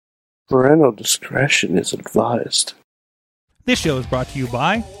Parental discretion is advised. This show is brought to you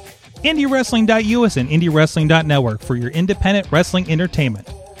by IndieWrestling.us and IndieWrestling.network for your independent wrestling entertainment.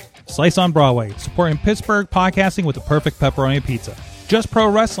 Slice on Broadway, supporting Pittsburgh podcasting with the perfect pepperoni pizza. Just Pro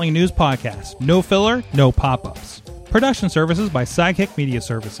Wrestling News Podcast. No filler, no pop-ups. Production services by Sidekick Media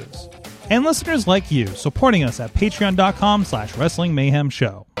Services. And listeners like you, supporting us at patreon.com/Wrestling Mayhem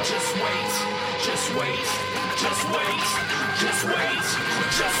Show. Just wait, just wait, just wait, just wait, just wait.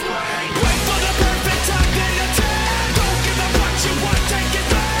 Wait for the perfect time, then attack. Don't give up what you want, take it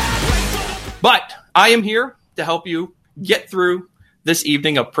back. Wait for the... But I am here to help you get through this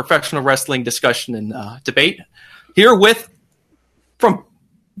evening of professional wrestling discussion and debate. Here with, from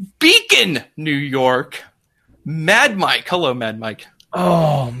Beacon, New York, Mad Mike. Hello, Mad Mike.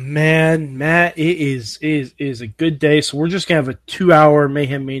 Oh man, Matt, it is a good day. So we're just gonna have a 2-hour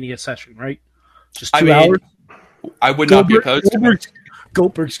Mayhem Mania session, right? Just 2 hours. I would not be opposed to it.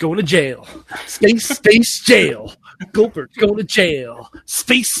 Goldberg's going to jail. Space jail. Goldberg's going to jail.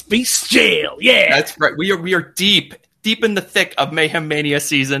 Space jail. Yeah, That's right. We are deep in the thick of Mayhem Mania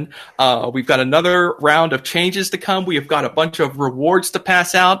season. We've got another round of changes to come. We have got a bunch of rewards to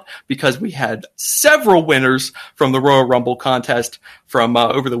pass out because we had several winners from the Royal Rumble contest from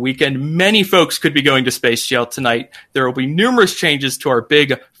over the weekend. Many folks could be going to Space Jail tonight. There will be numerous changes to our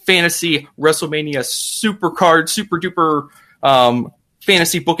big fantasy WrestleMania super duper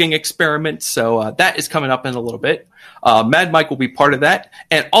fantasy booking experiment. So that is coming up in a little bit. Mad Mike will be part of that.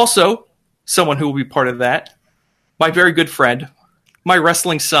 And also someone who will be part of that, my very good friend, my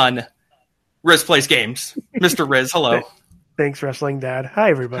wrestling son, Riz Plays Games. Mr. Riz, hello. Thanks, Wrestling Dad. Hi,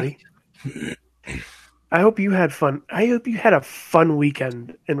 everybody. I hope you had fun. I hope you had a fun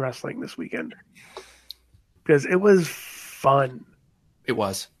weekend in wrestling this weekend. Because it was fun. It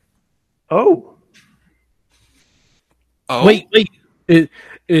was. Oh. Wait.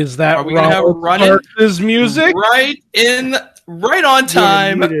 Is that Are we going to have Parks' music? Right on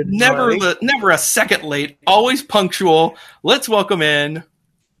time, muted, never a second late, always punctual. Let's welcome in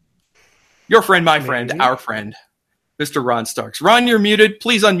your friend, my friend, our friend, Mr. Ron Starks. Ron, you're muted.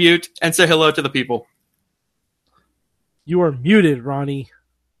 Please unmute and say hello to the people. You are muted, Ronnie.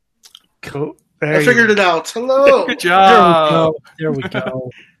 Cool. I figured it out. Hello. Good job. There we go.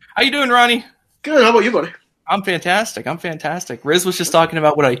 How you doing, Ronnie? Good. How about you, buddy? I'm fantastic. Riz was just talking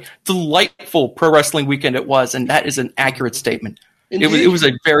about what a delightful pro wrestling weekend it was, and that is an accurate statement. Indeed. It was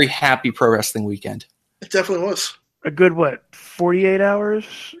a very happy pro wrestling weekend. It definitely was. A good, 48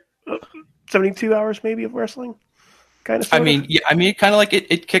 hours? 72 hours, maybe, of wrestling? Kind of. Kind of like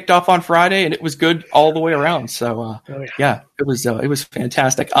it kicked off on Friday, and it was good all the way around. So, yeah, it was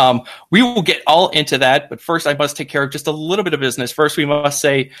fantastic. We will get all into that, but first I must take care of just a little bit of business. First, we must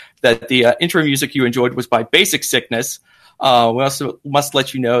say that the intro music you enjoyed was by Basic Sickness. We also must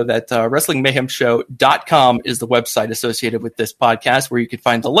let you know that WrestlingMayhemShow.com is the website associated with this podcast, where you can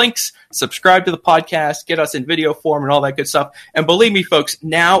find the links, subscribe to the podcast, get us in video form, and all that good stuff. And believe me, folks,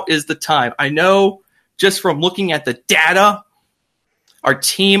 now is the time. I know. Just from looking at the data, our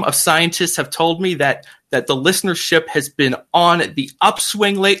team of scientists have told me that the listenership has been on the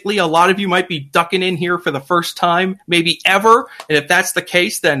upswing lately. A lot of you might be ducking in here for the first time, maybe ever. And if that's the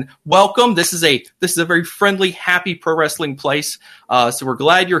case, then welcome. This is a very friendly, happy pro wrestling place. So we're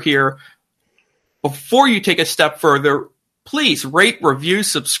glad you're here. Before you take a step further, please rate, review,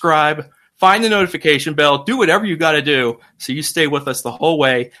 subscribe. Find the notification bell. Do whatever you got to do so you stay with us the whole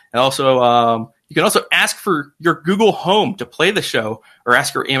way. And also, you can also ask for your Google Home to play the show, or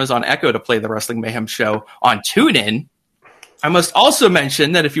ask your Amazon Echo to play the Wrestling Mayhem Show on TuneIn. I must also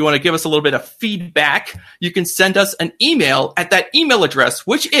mention that if you want to give us a little bit of feedback, you can send us an email at that email address,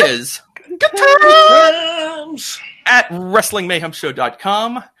 which is at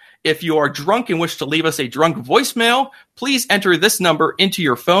WrestlingMayhemShow.com. If you are drunk and wish to leave us a drunk voicemail, please enter this number into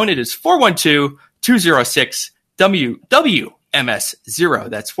your phone. It is 412-206-WWMS0.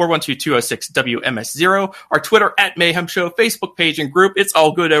 That's 412-206-WMS0. Our Twitter at Mayhem Show, Facebook page and group. It's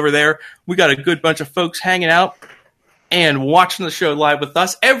all good over there. We got a good bunch of folks hanging out and watching the show live with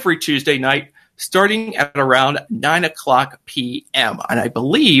us every Tuesday night, starting at around 9 o'clock p.m. And I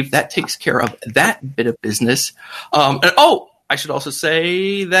believe that takes care of that bit of business. I should also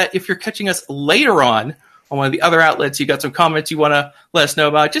say that if you're catching us later on one of the other outlets, you got some comments you want to let us know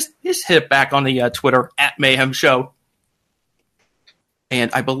about, just hit it back on the Twitter at Mayhem Show. And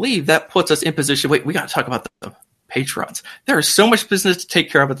I believe that puts us in position. Wait, we got to talk about the Patrons. There is so much business to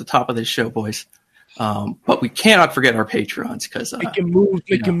take care of at the top of this show, boys. But we cannot forget our Patrons because making moves,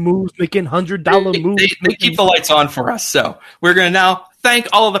 making $100 moves. They keep the lights on for us. So we're going to now thank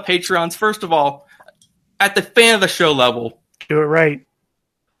all of the Patrons. First of all, at the fan of the show level, do it right.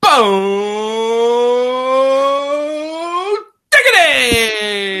 Bo Bo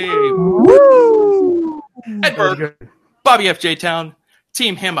Diggity! Ed Berg, Bobby FJ Town,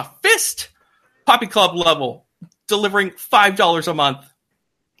 Team Hammer Fist, Poppy Club level, delivering $5 a month.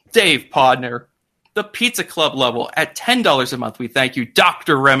 Dave Podner, the Pizza Club level at $10 a month. We thank you,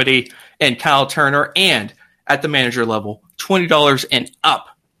 Dr. Remedy and Kyle Turner, and at the manager level, $20 and up.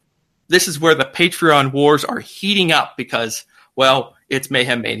 This is where the Patreon wars are heating up because, well, it's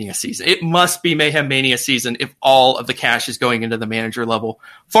Mayhem Mania season. It must be Mayhem Mania season if all of the cash is going into the manager level.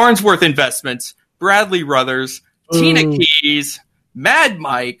 Farnsworth Investments, Bradley Ruthers, Tina Keys, Mad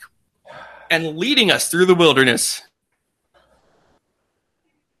Mike, and leading us through the wilderness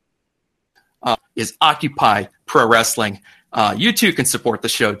is Occupy Pro Wrestling. You too can support the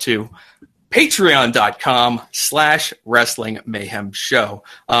show too. Patreon.com/Wrestling Mayhem Show.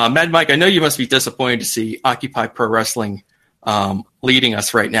 Mad Mike, I know you must be disappointed to see Occupy Pro Wrestling leading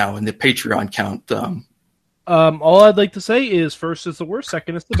us right now in the Patreon count. All I'd like to say is first is the worst,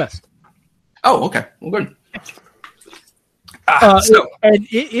 second is the best. Oh, okay. Well, good. And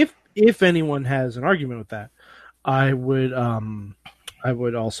if anyone has an argument with that, I would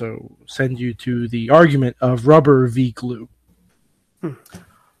also send you to the argument of rubber v glue.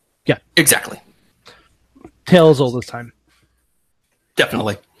 Yeah, exactly. Tales all this time.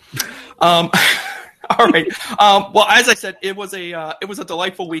 Definitely. All right. Well, as I said, it was a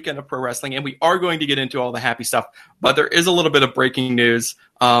delightful weekend of pro wrestling, and we are going to get into all the happy stuff. But there is a little bit of breaking news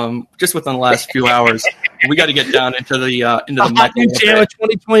just within the last few hours. We got to get down into the January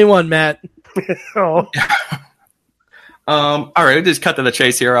 2021, Matt. Oh. All right, just cut to the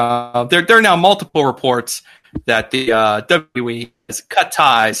chase here. There are now multiple reports that the WWE has cut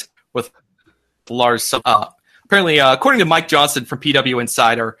ties with Lars. Apparently, according to Mike Johnson from PW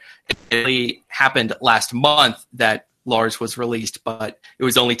Insider, it really happened last month that Lars was released, but it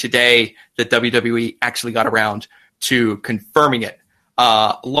was only today that WWE actually got around to confirming it.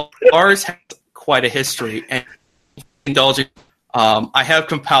 Lars has quite a history, and indulging. I have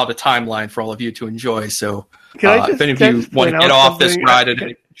compiled a timeline for all of you to enjoy, so if any of you want to get off this ride at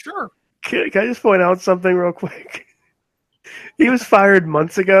any, sure. Can I just point out something real quick? He was fired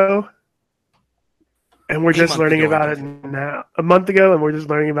months ago, and we're just learning about it now. A month ago, and we're just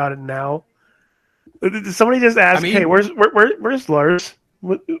learning about it now. Did somebody just ask, "Hey, where's Lars?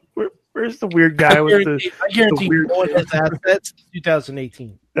 Where's the weird guy I with guarantee the weird?" no one has assets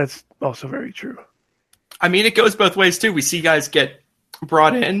 2018. That's also very true. I mean, it goes both ways too. We see guys get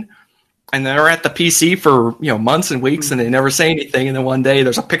brought in, and they're at the PC for months and weeks, and they never say anything. And then one day,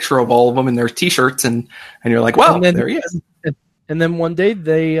 there's a picture of all of them in their T-shirts, and you're like, "Well, there he is." And then one day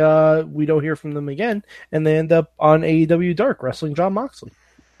we don't hear from them again, and they end up on AEW Dark wrestling Jon Moxley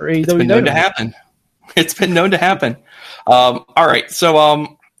or AEW. It's been known to happen. It's been known to happen. All right,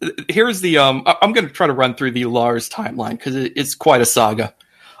 so here's the. I'm going to try to run through the Lars timeline because it's quite a saga.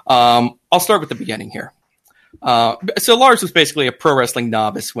 I'll start with the beginning here. So Lars was basically a pro wrestling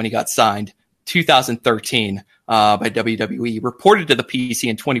novice when he got signed 2013 by WWE. Reported to the PC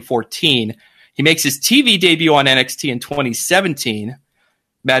in 2014. He makes his TV debut on NXT in 2017.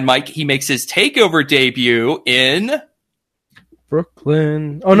 Mad Mike, he makes his TakeOver debut in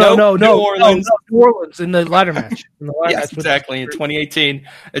Brooklyn. Oh, no, New Orleans. New Orleans in the ladder match. Yes, exactly. In 2018,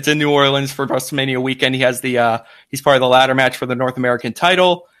 it's in New Orleans for WrestleMania weekend. He has he's part of the ladder match for the North American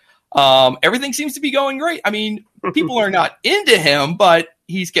title. Everything seems to be going great. I mean, people are not into him, but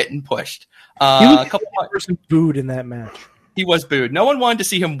he's getting pushed. He was a couple of person booed in that match. He was booed. No one wanted to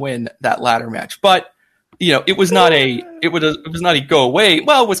see him win that ladder match, but it was not a go away.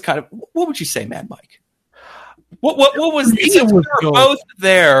 Well, it was kind of. What would you say, Mad Mike? What was? Since we were both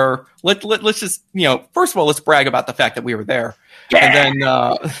there, let's just first of all, let's brag about the fact that we were there, and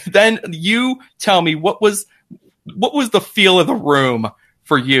then you tell me what was the feel of the room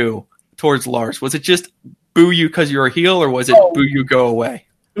for you towards Lars? Was it just boo you because you're a heel, or was it boo you go away?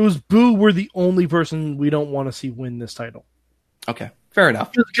 It was boo. We're the only person we don't want to see win this title. Okay, fair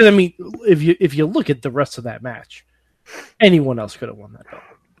enough. Because I mean, if you look at the rest of that match, anyone else could have won that belt,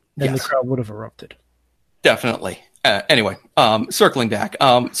 and the crowd would have erupted. Definitely. Anyway, circling back.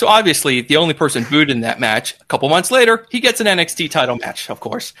 So obviously, the only person booed in that match. A couple months later, he gets an NXT title match, of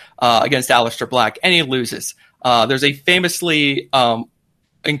course, against Aleister Black, and he loses. There's a famously,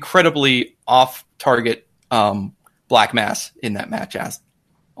 incredibly off-target Black Mass in that match,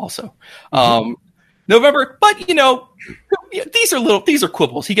 also. November, but these are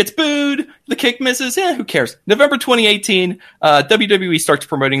quibbles. He gets booed, the kick misses, who cares? November 2018, WWE starts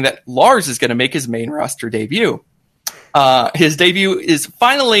promoting that Lars is going to make his main roster debut. His debut is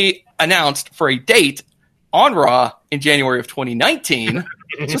finally announced for a date on Raw in January of 2019.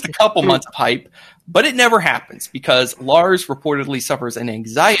 It's just a couple months of hype, but it never happens because Lars reportedly suffers an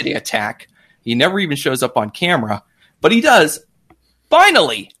anxiety attack. He never even shows up on camera, but he does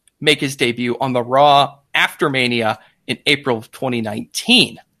finally make his debut on the Raw after Mania in April of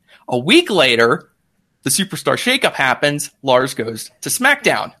 2019. A week later, the Superstar Shakeup happens. Lars goes to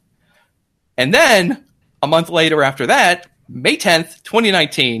SmackDown. And then, a month later after that, May 10th,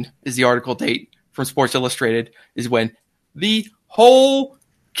 2019 is the article date from Sports Illustrated, is when the whole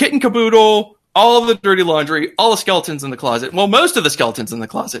kit and caboodle, all of the dirty laundry, all the skeletons in the closet, well, most of the skeletons in the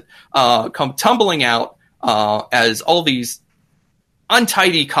closet, come tumbling out as all these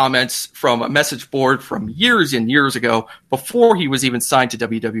untidy comments from a message board from years and years ago, before he was even signed to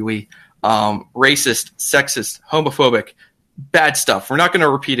WWE, racist, sexist, homophobic, bad stuff. We're not going to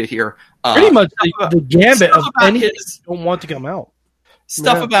repeat it here. Pretty much the gambit of anything his, don't want to come out.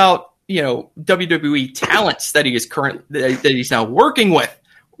 Stuff about, WWE talents that he is that he's now working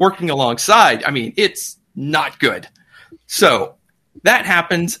alongside. I mean, it's not good. So that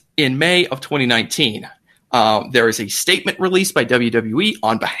happens in May of 2019. There is a statement released by WWE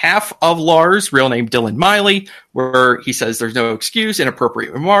on behalf of Lars, real name Dylan Miley, where he says there's no excuse,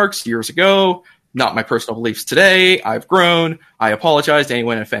 inappropriate remarks years ago, not my personal beliefs today, I've grown, I apologize to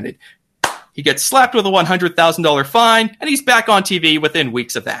anyone offended. He gets slapped with a $100,000 fine, and he's back on TV within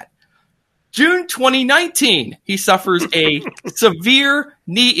weeks of that. June 2019, he suffers a severe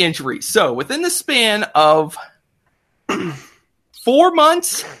knee injury. So within the span of 4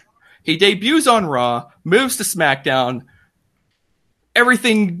 months, he debuts on Raw, moves to SmackDown.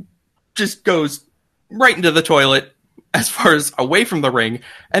 Everything just goes right into the toilet as far as away from the ring.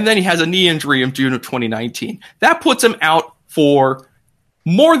 And then he has a knee injury in June of 2019. That puts him out for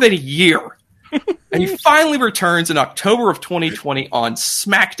more than a year. And he finally returns in October of 2020 on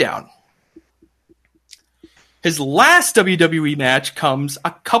SmackDown. His last WWE match comes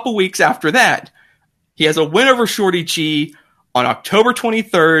a couple weeks after that. He has a win over Shorty G on October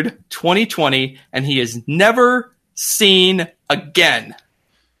 23rd, 2020, and he is never seen again.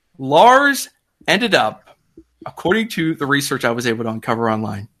 Lars ended up, according to the research I was able to uncover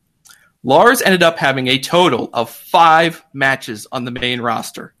online, Lars ended up having a total of 5 matches on the main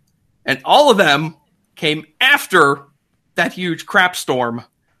roster. And all of them came after that huge crap storm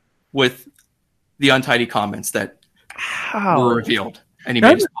with the untidy comments that were revealed. And he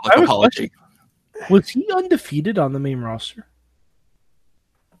made his public apology. Was he undefeated on the main roster?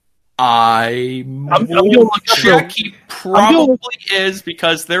 I'm will check. He probably is,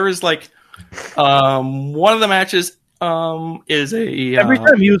 because there is like one of the matches is a every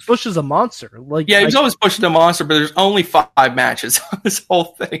time he was pushed as a monster. Like, yeah, he was always pushed as a monster, but there's only 5 matches on this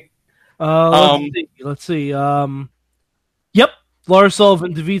whole thing. Let's see. Yep. Lars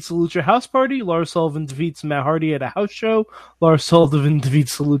Sullivan defeats the Lucha House Party. Lars Sullivan defeats Matt Hardy at a house show. Lars Sullivan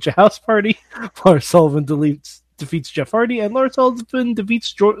defeats the Lucha House Party. Lars Sullivan defeats Jeff Hardy, and Lars Sullivan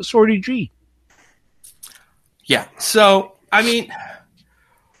defeats Shorty G. Yeah. So, I mean,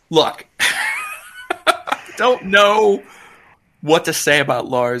 look, don't know what to say about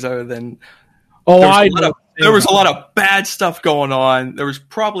Lars other than there was a lot of bad stuff going on. There was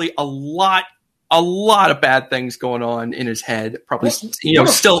probably a lot of bad things going on in his head. Probably,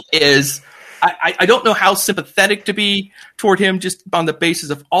 still is. I don't know how sympathetic to be toward him, just on the basis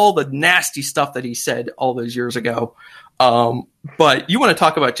of all the nasty stuff that he said all those years ago. But you want to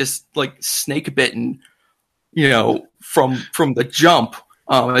talk about just like snake bitten, from the jump.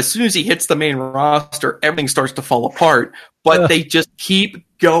 As soon as he hits the main roster, everything starts to fall apart. But they just keep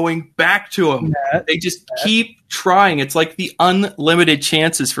going back to him. They just keep trying. It's like the unlimited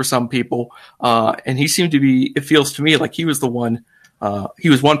chances for some people. And he seemed to be, it feels to me like he was the one, he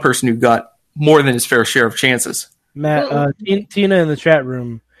was one person who got more than his fair share of chances. Matt, Tina in the chat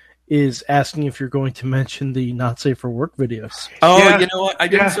room is asking if you're going to mention the Not Safe for Work videos. Oh, yeah. You know what? I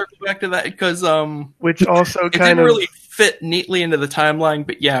didn't circle back to that because which also it didn't really fit neatly into the timeline.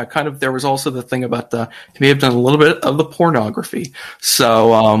 But yeah, kind of there was also the thing about he may have done a little bit of the pornography.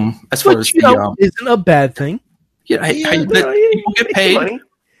 So as far as isn't a bad thing. Yeah, people get paid. Money.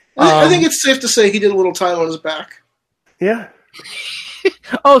 I think it's safe to say he did a little time on his back. Yeah.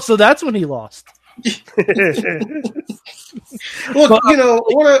 Oh, so that's when he lost. Look,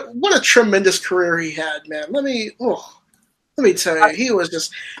 what a tremendous career he had, man. Let me tell you, he was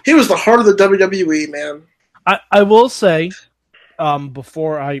the heart of the WWE, man. I will say,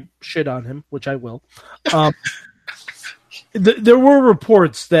 before I shit on him, which I will, there were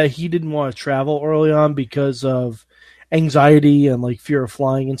reports that he didn't want to travel early on because of anxiety and like fear of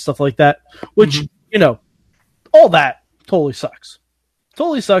flying and stuff like that, which, all that totally sucks.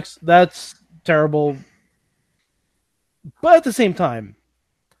 Totally sucks. That's terrible. But at the same time,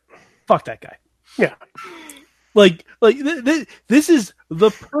 fuck that guy. Yeah. This is the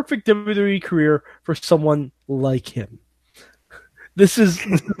perfect WWE career for someone like him. This is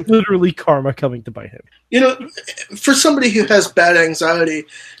literally karma coming to bite him. You know, for somebody who has bad anxiety,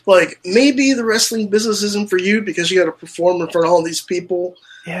 like, maybe the wrestling business isn't for you because you got to perform in front of all these people.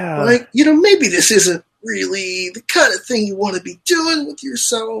 Yeah. Like, you know, maybe this isn't really the kind of thing you want to be doing with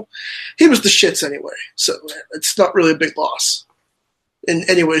yourself. He was the shits anyway, so it's not really a big loss in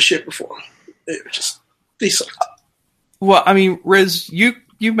any way, shape, or form. It was just, he sucked. Well, I mean, Riz, you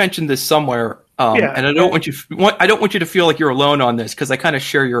mentioned this somewhere. And I don't want you to feel like you're alone on this, because I kind of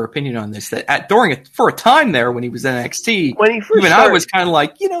share your opinion on this. That for a time there when he was in NXT, when he first even started, I was kind of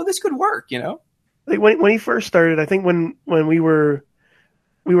like, this could work, Like when he first started, I think when we were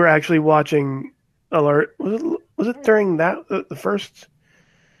actually watching Alert, was it during that the first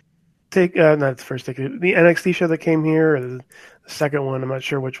take? Not the first take, the NXT show that came here, or the second one. I'm not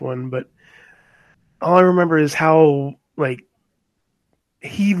sure which one, but all I remember is how like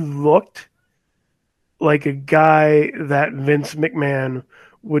he looked like a guy that Vince McMahon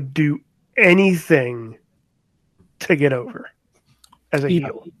would do anything to get over as a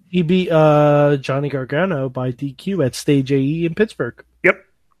heel. He beat Johnny Gargano by DQ at Stage AE in Pittsburgh. Yep.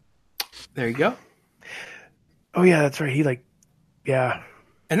 There you go. Oh yeah, that's right. He yeah.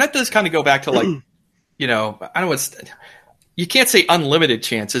 And that does kind of go back to I don't know what's. You can't say unlimited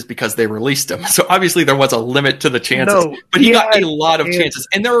chances because they released him. So obviously there was a limit to the chances, but he got a lot of chances.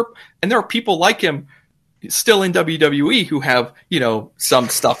 And there are people like him still in WWE who have, some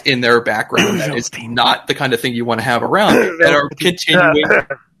stuff in their background that is not the kind of thing you want to have around, that are continuing.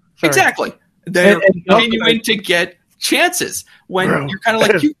 Exactly. They're continuing to get chances when you're kind of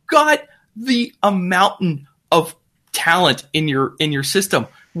like, you've got a mountain of talent in your system.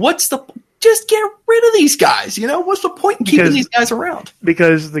 Just get rid of these guys. What's the point in keeping these guys around?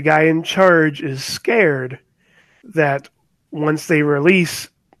 Because the guy in charge is scared that once they release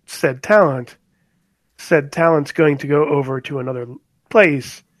said talent's going to go over to another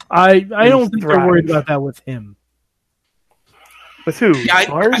place. I don't think they're worried about that with him. With who? Yeah,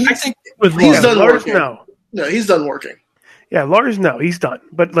 I think with he's done Lars. working. No, he's done working. Yeah, Lars. No, he's done.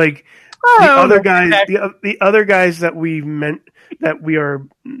 But the other guys that we are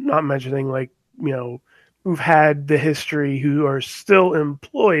not mentioning, who've had the history, who are still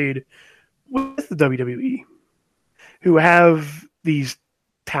employed with the WWE, who have these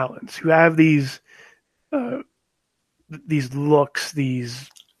talents, who have these looks, these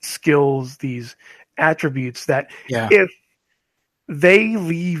skills, these attributes that if they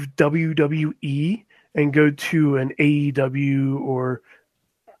leave WWE and go to an AEW or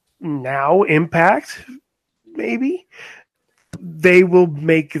now Impact, maybe, they will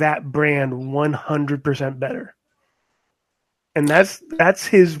make that brand 100% better. And that's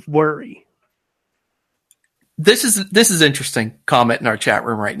his worry. This is interesting comment in our chat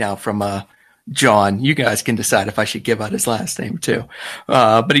room right now from John. You guys can decide if I should give out his last name too.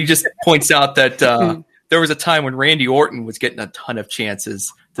 But he just points out that there was a time when Randy Orton was getting a ton of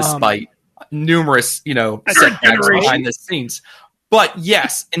chances despite numerous, setbacks behind the scenes. But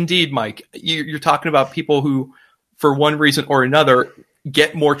yes, indeed, Mike, you're talking about people who, for one reason or another,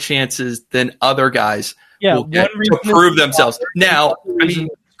 get more chances than other guys will get to prove themselves. Now, I mean,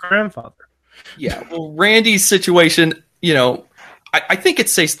 grandfather. Yeah, well, Randy's situation, I think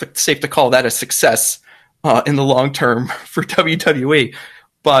it's safe to call that a success in the long term for WWE.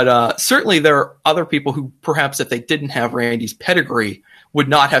 But certainly there are other people who perhaps if they didn't have Randy's pedigree would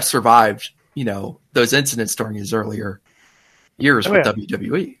not have survived, those incidents during his earlier years with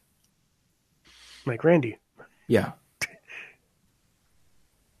WWE. Like Randy. Yeah.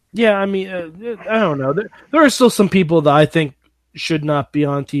 Yeah, I mean, I don't know. There are still some people that I think should not be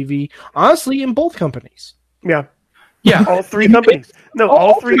on TV, honestly, in both companies. Yeah. Yeah. All three companies. No,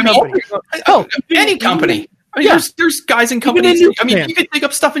 all three companies. Any company. I mean, there's guys in companies. I mean, you could think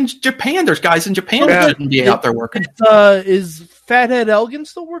up stuff in Japan. There's guys in Japan that shouldn't be out there working. Is Fathead Elgin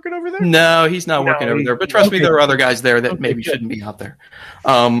still working over there? No, he's not working over there. But trust me, there are other guys there that maybe shouldn't be out there.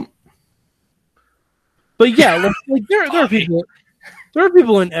 But yeah, there are people. There are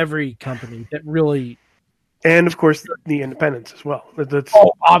people in every company that really, and of course the independents as well.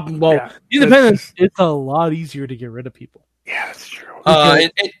 Independents. It's a lot easier to get rid of people. Yeah, that's true.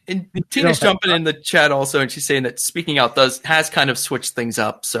 And Tina's jumping in the chat also, and she's saying that Speaking Out has kind of switched things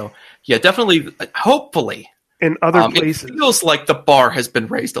up. So yeah, definitely, hopefully, in other places, it feels like the bar has been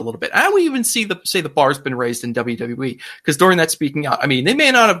raised a little bit. I would even say the bar's been raised in WWE because during that Speaking Out, I mean, they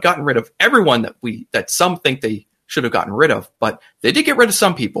may not have gotten rid of everyone that some think they should have gotten rid of, but they did get rid of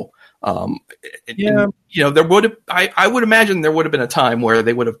some people. And, there would have, I would imagine there would have been a time where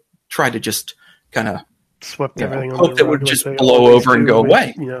they would have tried to just kind of Swept everything hope on that the would rug just like they blow always over and do go with,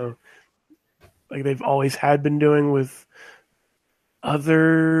 away. You know, like they've always had been doing with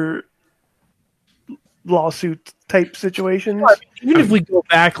other lawsuit type situations. Even if we go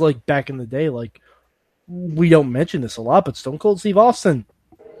back in the day, we don't mention this a lot, but Stone Cold Steve Austin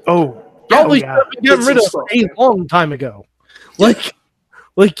probably yeah. got rid of a long time ago. We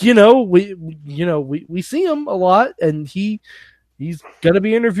see him a lot, and he's gonna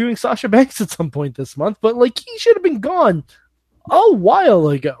be interviewing Sasha Banks at some point this month. But he should have been gone a while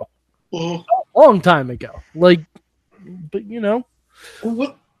ago, a long time ago. With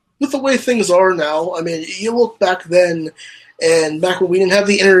the way things are now, I mean, you look back then, and back when we didn't have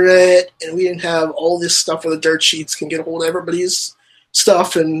the internet and we didn't have all this stuff where the dirt sheets can get a hold of everybody's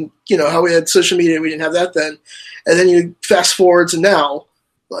stuff, and how we had social media, we didn't have that then. And then you fast forward to now,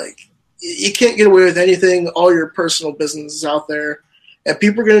 you can't get away with anything. All your personal business is out there, and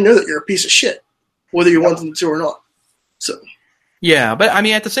people are going to know that you're a piece of shit, whether you want them to or not. So, yeah, but I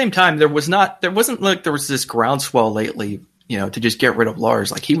mean, at the same time, there wasn't there was this groundswell lately, to just get rid of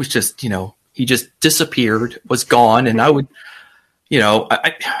Lars. He was just, he just disappeared, was gone, and I would, if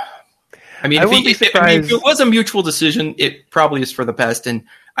it was a mutual decision, it probably is for the best. And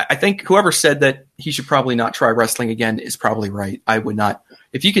I think whoever said that he should probably not try wrestling again is probably right. I would not.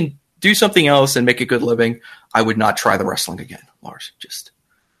 If you can do something else and make a good living, I would not try the wrestling again, Lars. Just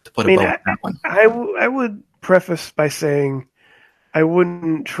to put a bow on that one. I would preface by saying I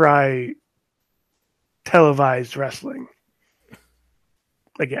wouldn't try televised wrestling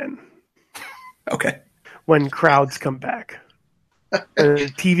again. Okay. When crowds come back. When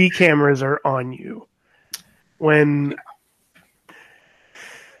TV cameras are on you. When,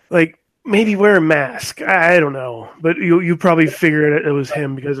 maybe wear a mask. I don't know. But you probably figured it was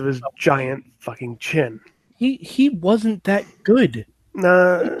him because of his giant fucking chin. He wasn't that good.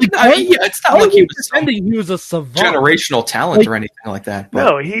 It's not like he was pretending he was a savant, generational talent or anything like that. But,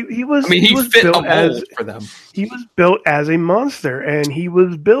 no, he was. I mean, he was fit built a mold for them. He was built as a monster, and he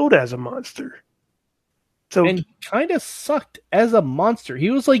was billed as a monster. So, and kind of sucked as a monster. He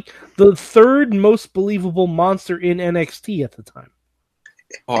was the third most believable monster in NXT at the time.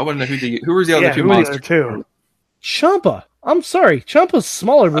 Oh, I want to know who was the other two monsters? Two. Ciampa. I'm sorry, Ciampa's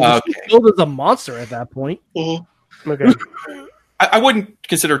smaller, but he was billed as a monster at that point. Okay. I wouldn't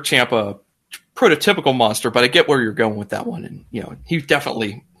consider Ciampa a prototypical monster, but I get where you're going with that one, and he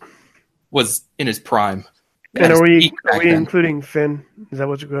definitely was in his prime. And are we including Finn? Is that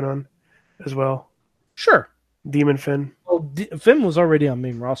what's going on as well? Sure. Demon Finn. Well, Finn was already on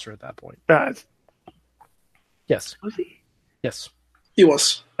main roster at that point. Yes. Was he? Yes. He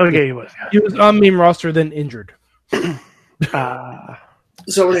was. Okay, he was. He was on main roster, then injured. So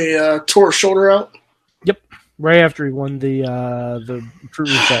when he tore his shoulder out? Yep. Right after he won the True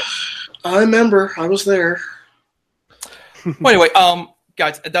Reset. I remember. I was there. Well, anyway,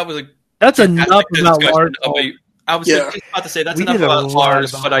 guys, that's enough about Lars. I was just about to say that's enough about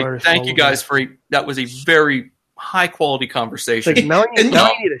Lars, but I thank you guys that was a very high quality conversation. Now I need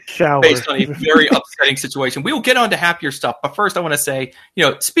a shower. Based on a very upsetting situation. We will get on to happier stuff, but first I want to say,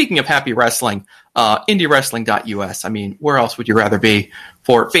 speaking of happy wrestling, IndieWrestling.us. I mean, where else would you rather be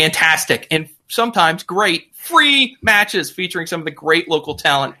for fantastic and sometimes great free matches featuring some of the great local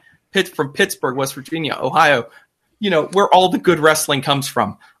talent from Pittsburgh, West Virginia, Ohio, where all the good wrestling comes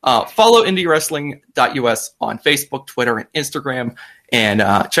from. Follow IndieWrestling.us on Facebook, Twitter, and Instagram. And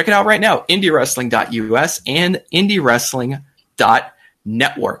check it out right now, IndieWrestling.us and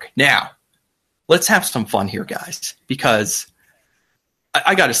IndieWrestling.network. Now, let's have some fun here, guys, because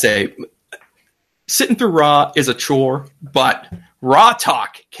I got to say, sitting through Raw is a chore, but Raw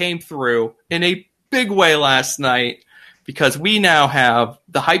Talk came through in a big way last night because we now have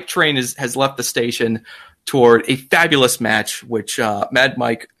the hype train has left the station toward a fabulous match, which Mad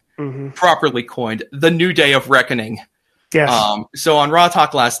Mike properly coined the New Day of Reckoning. Yes. So on Raw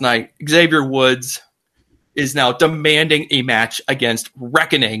Talk last night, Xavier Woods is now demanding a match against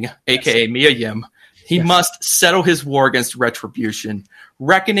Reckoning, a.k.a. Mia Yim. He must settle his war against Retribution.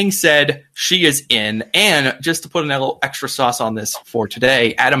 Reckoning said she is in. And just to put a little extra sauce on this for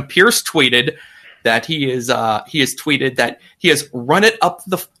today, Adam Pearce tweeted that he has tweeted that he has run it up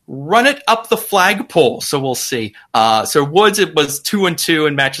the flagpole. So we'll see. So Woods, it was 2-2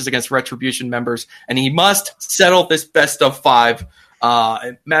 in matches against Retribution members, and he must settle this best of 5.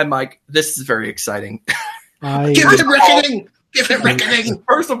 Mad Mike, this is very exciting. Give it Reckoning! Give it Reckoning!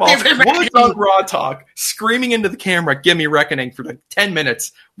 First of all, Woods on Raw Talk screaming into the camera, "Give me Reckoning" for 10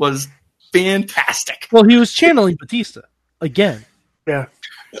 minutes was fantastic. Well, he was channeling Batista again. Yeah.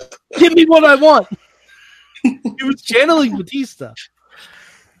 Give me what I want. He was channeling Batista.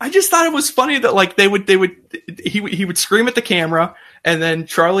 I just thought it was funny that like he would scream at the camera, and then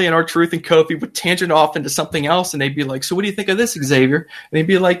Charlie and R-Truth and Kofi would tangent off into something else, and they'd be like, "So what do you think of this, Xavier?" And he'd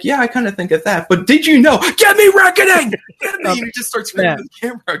be like, "Yeah, I kind of think of that, but did you know? Get me reckoning!" And he just starts screaming at the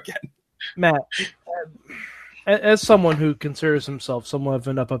camera again. Matt, as someone who considers himself somewhat of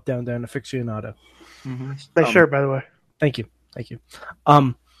an up down aficionado, Nice shirt, by the way. thank you.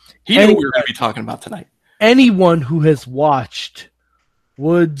 He knew what we were going to be talking about tonight. Anyone who has watched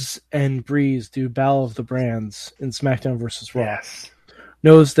Woods and Breeze do Battle of the Brands in SmackDown vs. Raw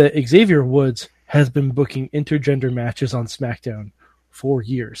knows that Xavier Woods has been booking intergender matches on SmackDown for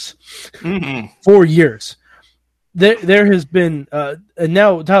years. 4 years. There has been, and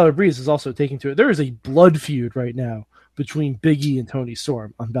now Tyler Breeze is also taking to it. There is a blood feud right now between Big E and Tony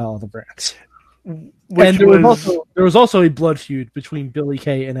Storm on Battle of the Brands. And there was also a blood feud between Billy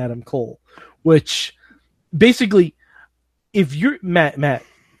Kay and Adam Cole, which basically, if you're Matt,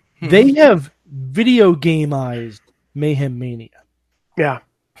 they have video gameized Mayhem Mania. Yeah.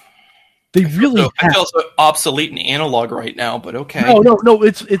 They really have. It's also obsolete and analog right now, but okay. No,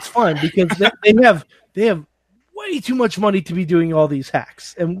 it's fine because they have way too much money to be doing all these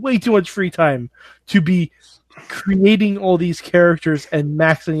hacks and way too much free time to be creating all these characters and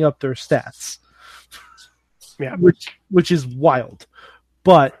maxing up their stats. Yeah, which is wild.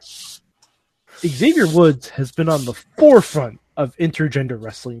 But Xavier Woods has been on the forefront of intergender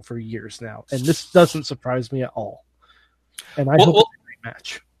wrestling for years now, and this doesn't surprise me at all. And I hope it's a great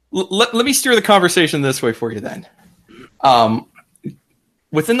match. Let me steer the conversation this way for you then.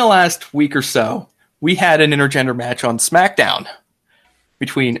 Within the last week or so, we had an intergender match on SmackDown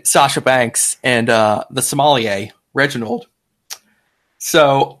between Sasha Banks and the sommelier, Reginald.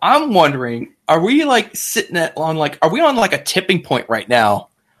 So I'm wondering, are we like are we on like a tipping point right now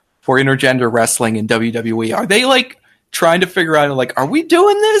for intergender wrestling in WWE? Are they like trying to figure out like, are we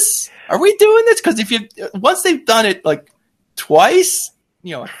doing this? Are we doing this? Because once they've done it like twice,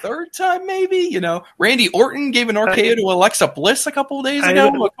 a third time maybe, Randy Orton gave an RKO to Alexa Bliss a couple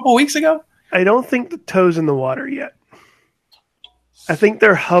weeks ago. I don't think the toe's in the water yet. I think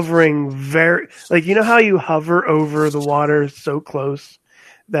they're hovering like, you know how you hover over the water so close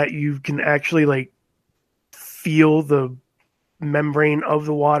that you can actually like feel the membrane of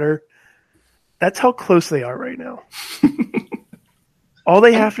the water? That's how close they are right now. All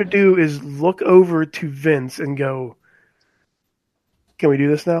they have to do is look over to Vince and go, "Can we do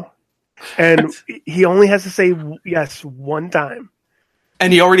this now?" And he only has to say yes one time.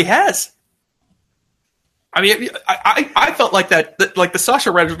 And he already has. I mean, I felt like that like the Sasha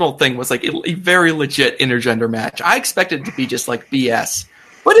Reginald thing was like a very legit intergender match. I expected it to be just like BS,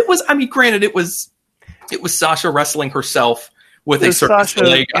 but it was. I mean, granted, it was Sasha wrestling herself with a Circus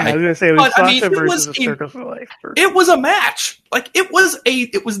Soleil guy. I was going to say it was Sasha versus a Circus Soleil. It was a match. Like it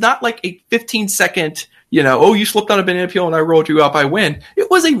was not like a 15-second. You slipped on a banana peel and I rolled you up. I win. It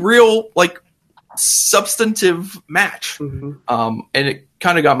was a real like substantive match, and it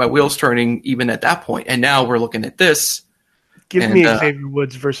kind of got my wheels turning even at that point. And now we're looking at this. Give me Xavier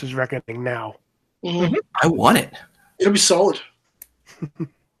Woods versus Reckoning now. I want it. It'll be solid.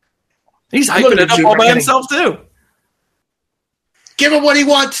 He's hyping it up all by himself too. Give him what he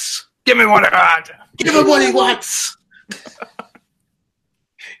wants. Give me what I want. Give him what he wants.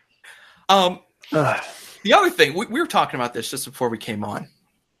 The other thing we were talking about this just before we came on.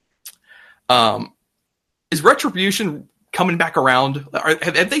 Is Retribution coming back around?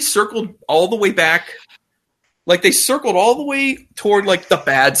 Have they circled all the way back? Like they circled all the way toward like the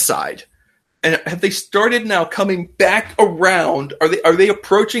bad side, and have they started now coming back around? Are they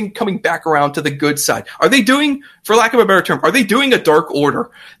approaching coming back around to the good side? Are they doing, for lack of a better term, are they doing a Dark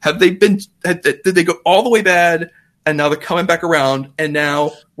Order? Did they go all the way bad, and now they're coming back around, and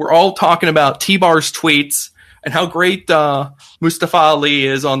now we're all talking about T-Bar's tweets and how great Mustafa Ali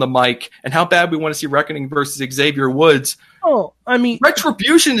is on the mic, and how bad we want to see Reckoning versus Xavier Woods. Oh, I mean,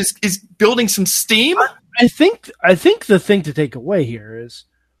 Retribution is building some steam. I think the thing to take away here is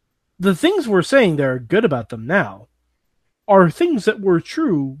the things we're saying that are good about them now are things that were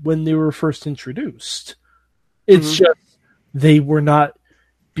true when they were first introduced. It's just they were not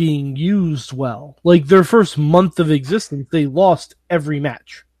being used well. Like their first month of existence, they lost every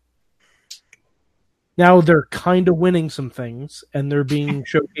match. Now they're kind of winning some things, and they're being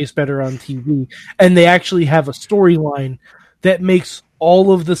showcased better on TV, and they actually have a storyline that makes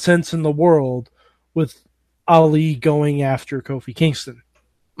all of the sense in the world with Ali going after Kofi Kingston.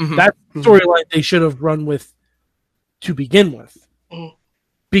 That's the storyline they should have run with to begin with.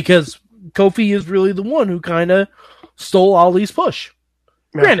 Because Kofi is really the one who kind of stole Ali's push.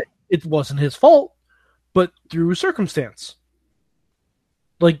 Yeah. Granted, it wasn't his fault, but through circumstance.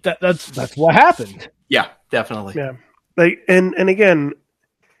 Like that's what happened. Yeah, definitely. Yeah. Like and again,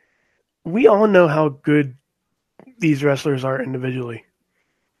 we all know how good these wrestlers are individually.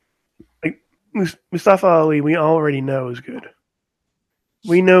 Like Mustafa Ali, we already know is good.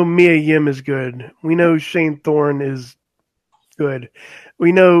 We know Mia Yim is good. We know Shane Thorne is good.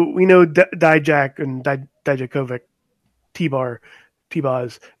 We know Dijak and Dijakovic,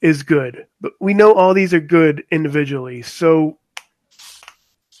 T-Boz is good. But we know all these are good individually. So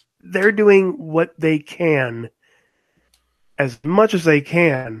they're doing what they can, as much as they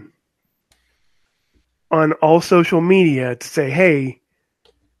can, on all social media to say, hey,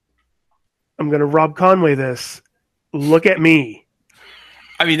 I'm going to Rob Conway this. Look at me.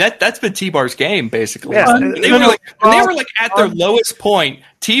 I mean, that's been T-Bar's game, basically. Yeah. When they were like at their lowest point,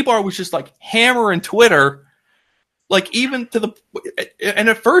 T-Bar was just like hammering Twitter, like even to the, and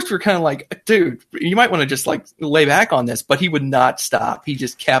at first we're kind of like, dude, you might want to just like lay back on this, but he would not stop. He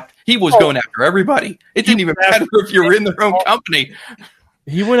just he was going after everybody. It didn't even matter if you were in their own company.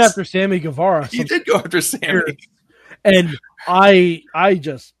 He went after Sammy Guevara. He did go after Sammy. And I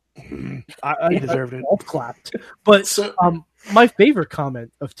deserved it. Clapped. But my favorite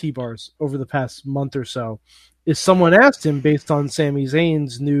comment of T-Bar's over the past month or so is someone asked him, based on Sami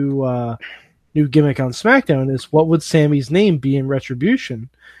Zayn's new gimmick on SmackDown, is what would Sammy's name be in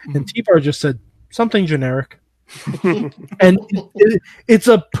Retribution? And T-Bar just said something generic. And it's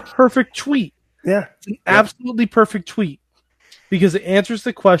a perfect tweet. Yeah. It's an absolutely perfect tweet because it answers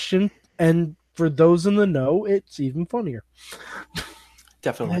the question, and for those in the know, it's even funnier.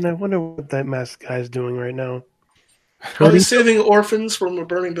 Definitely. And I wonder what that masked guy's doing right now. Are they saving orphans from a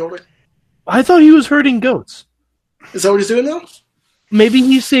burning building? I thought he was herding goats. Is that what he's doing now? Maybe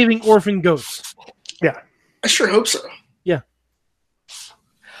he's saving orphan goats. Yeah. I sure hope so. Yeah.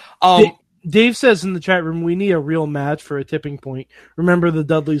 Dave says in the chat room, we need a real match for a tipping point. Remember the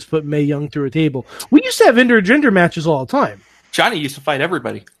Dudleys put Mae Young through a table. We used to have intergender matches all the time. Johnny used to fight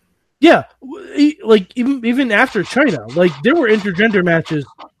everybody. Yeah. Like, even after China, like, there were intergender matches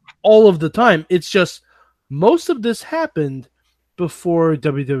all of the time. It's just most of this happened before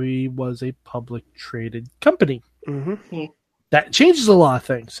WWE was a public traded company. Mm-hmm. That changes a lot of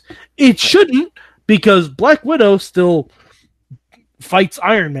things. It shouldn't, because Black Widow still fights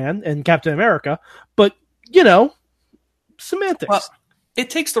Iron Man and Captain America, but, semantics. Well, it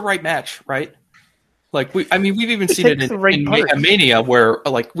takes the right match, right? Like, we've even seen it in Mayhem Mania, where,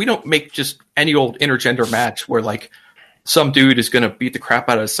 like, we don't make just any old intergender match where, like, some dude is going to beat the crap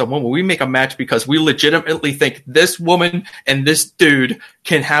out of someone. When we make a match because we legitimately think this woman and this dude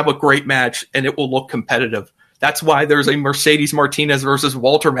can have a great match and it will look competitive. That's why there's a Mercedes Martinez versus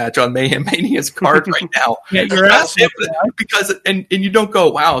Walter match on Mayhem Mania's card right now. Yeah, you're because and you don't go,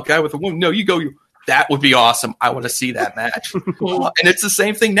 wow, a guy with a woman. No, you go, that would be awesome. I want to see that match. And it's the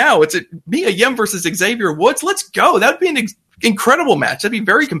same thing now. It's Mia Yim versus Xavier Woods. Let's go. That would be an incredible match. That'd be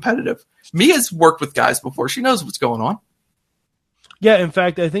very competitive. Mia's worked with guys before. She knows what's going on. Yeah, in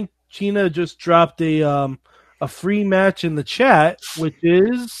fact, I think Gina just dropped a free match in the chat, which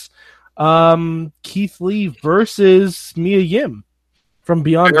is Keith Lee versus Mia Yim from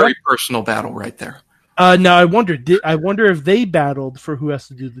Beyond. Very personal battle right there. Now I wonder if they battled for who has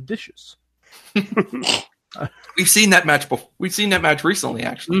to do the dishes. We've seen that match before. We've seen that match recently,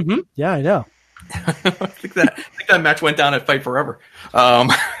 actually. Mm-hmm. Yeah, I know. I think that match went down at Fight Forever. That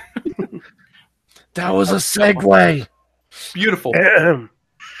was a segue. Beautiful. Where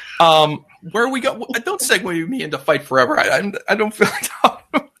we go? Don't segue me into Fight Forever. I don't feel like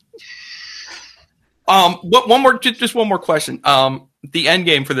talking. One more question. The end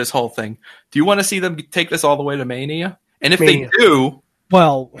game for this whole thing. Do you want to see them take this all the way to Mania? And if they do,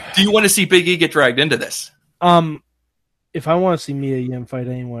 well, do you want to see Big E get dragged into this? If I want to see Mia Yim fight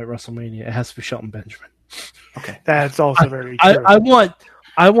anyone at WrestleMania, it has to be Shelton Benjamin. Okay, that's also very true.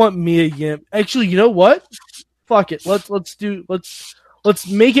 I want Mia Yim. Actually, you know what? Fuck it. Let's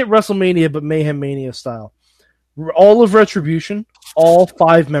make it WrestleMania, but Mayhem Mania style. All of Retribution, all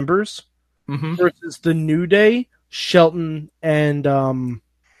 5 members versus the New Day, Shelton, and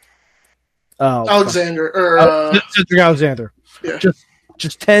Alexander Cedric Alexander. Yeah.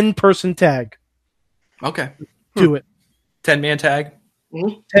 Just 10-person tag. Okay, do it. 10-man tag.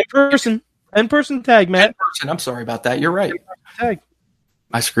 10-person tag, Matt. 10-person. I'm sorry about that. You're right. Tag.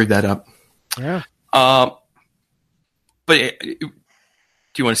 I screwed that up. Yeah. But do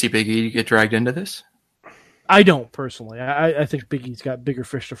you want to see Big E get dragged into this? I don't personally. I think Big E's got bigger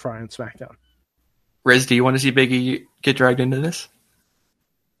fish to fry on SmackDown. Riz, do you want to see Big E get dragged into this?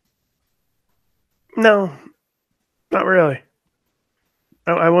 No, not really.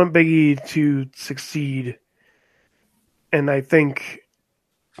 I want Big E to succeed, and I think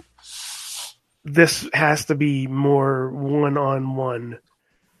this has to be more one-on-one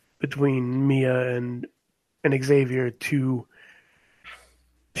between Mia and Xavier to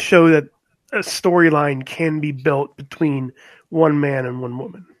show that a storyline can be built between one man and one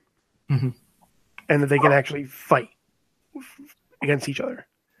woman, and that they can actually fight against each other.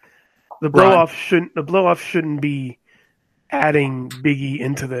 The blow off shouldn't be adding Big E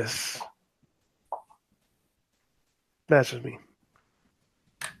into this. That's just me.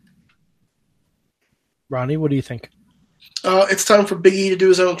 Ronnie, what do you think? It's time for Big E to do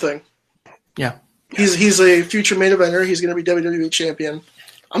his own thing. Yeah. He's a future main eventer. He's going to be WWE champion.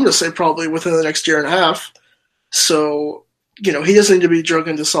 I'm going to say probably within the next year and a half. So, he doesn't need to be drug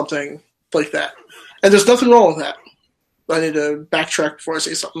into something like that. And there's nothing wrong with that. I need to backtrack before I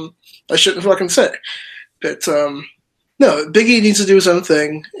say something I shouldn't fucking say. But, no, Big E needs to do his own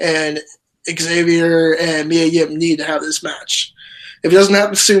thing, and Xavier and Mia Yim need to have this match. If it doesn't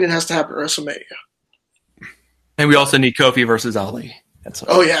happen soon, it has to happen at WrestleMania. And we also need Kofi versus Ali.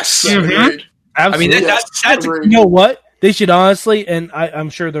 Oh, yes. Absolutely. I mean, that's you know what? They should honestly, and I'm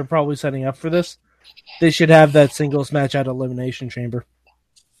sure they're probably setting up for this, they should have that singles match at Elimination Chamber.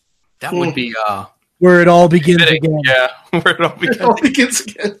 That would be... where it all begins again. Yeah, where it all begins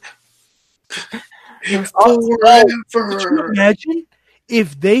again. Could you imagine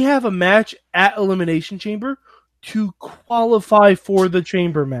if they have a match at Elimination Chamber to qualify for the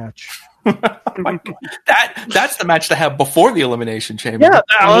Chamber match? That's the match to have before the Elimination Chamber. Yeah,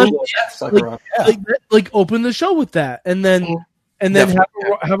 like open the show with that, and then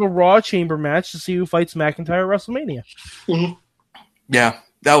have a Raw Chamber match to see who fights McIntyre at WrestleMania. Mm-hmm. Yeah,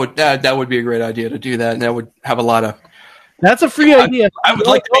 that would be a great idea to do that, and that would have a lot of. That's a free idea. I would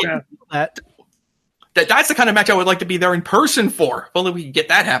like to be that. That's the kind of match I would like to be there in person for. If only we could get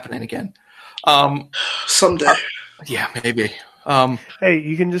that happening again. Someday. Yeah, maybe. Hey,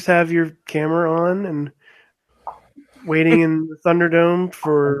 you can just have your camera on and waiting in the Thunderdome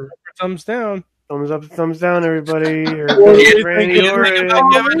for thumbs down. Thumbs up, thumbs down, everybody. Randy Orton,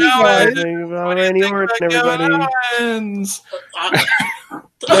 everybody.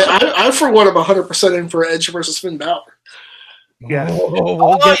 I for one, am 100% in for Edge versus Finn Balor. Yeah.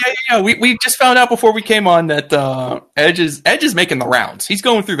 Yeah. We just found out before we came on that Edge is making the rounds. He's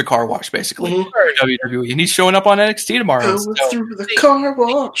going through the car wash basically for WWE, and he's showing up on NXT tomorrow. Through the car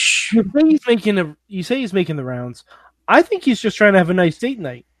wash. You say he's making the rounds. I think he's just trying to have a nice date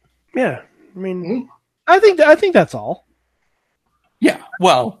night. Yeah, I mean, I think that's all. Yeah.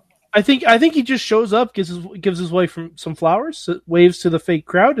 Well, I think he just shows up, gives his wife some flowers, waves to the fake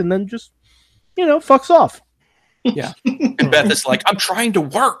crowd, and then just fucks off. Yeah, and Beth is like, I'm trying to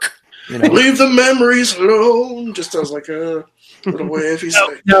work. Leave the memories alone. Just does like a little wave. He's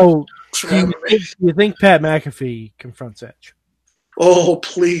like, no. You think Pat McAfee confronts Edge? Oh,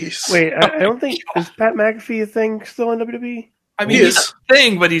 please. Wait, I don't think is Pat McAfee a thing still in WWE? I mean, he's a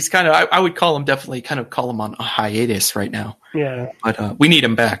thing, but he's kind of. I would call him on a hiatus right now. Yeah, but we need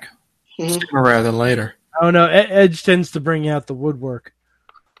him back sooner rather than later. I don't know. Edge tends to bring out the woodwork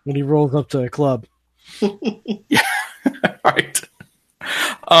when he rolls up to a club. Yeah, right.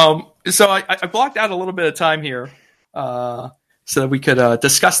 So I blocked out a little bit of time here so that we could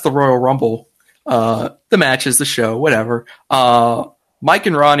discuss the Royal Rumble, the matches, the show, whatever. Mike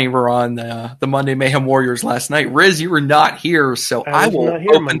and Ronnie were on the Monday Mayhem Warriors last night. Riz, you were not here, so I will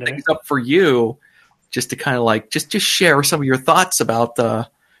open things up for you just to kind of like just share some of your thoughts about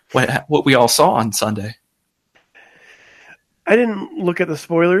what we all saw on Sunday. I didn't look at the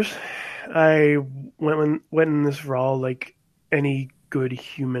spoilers. I went in this Raw like any good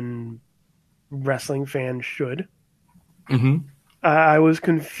human wrestling fan should. Mm-hmm. I was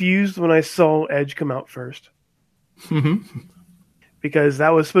confused when I saw Edge come out first. Mm-hmm. Because that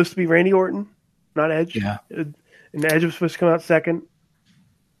was supposed to be Randy Orton, not Edge. Yeah. And Edge was supposed to come out second,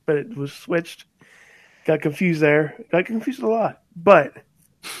 but it was switched. Got confused there. Got confused a lot. But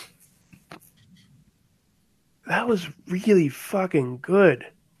that was really fucking good.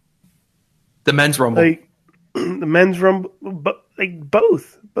 The men's Rumble. Like, the men's Rumble, like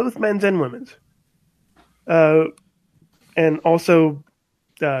both men's and women's. And also,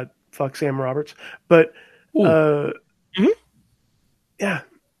 fuck Sam Roberts. But, yeah.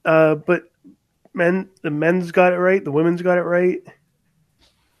 But the men's got it right. The women's got it right.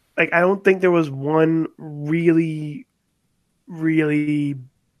 Like, I don't think there was one really, really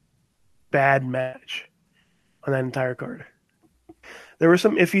bad match on that entire card. There were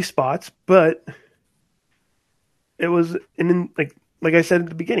some iffy spots, but it was like I said at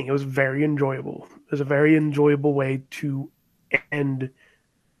the beginning, it was very enjoyable. It was a very enjoyable way to end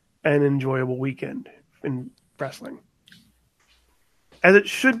an enjoyable weekend in wrestling, as it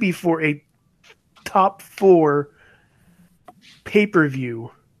should be for a top 4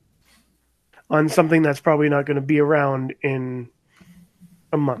 pay-per-view on something that's probably not going to be around in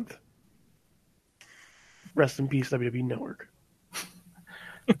a month. Rest in peace, WWE Network.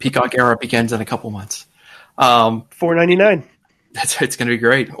 Peacock era begins in a couple months. $4.99. It's going to be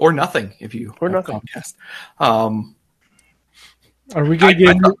great, or nothing if you Or have nothing. Comcast. Are we gonna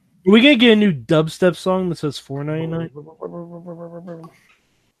get? Are we gonna get a new dubstep song that says $4.99?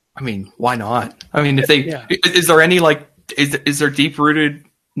 I mean, why not? I mean, if they Yeah. is there any like is there deep rooted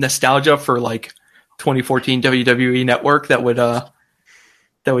nostalgia for like 2014 WWE Network that would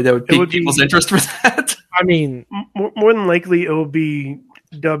pique would be- people's interest for that? I mean, More than likely, it will be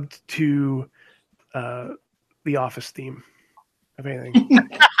dubbed to the Office theme, if anything.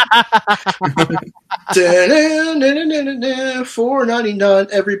 $4.99.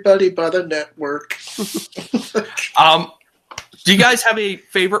 Everybody by the network. Do you guys have a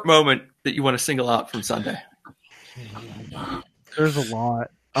favorite moment that you want to single out from Sunday? there's a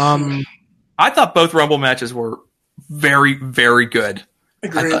lot. I thought both Rumble matches were very, very good. I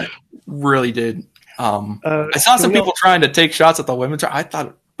Agreed. thought, really did. I saw some people trying to take shots at the women's. I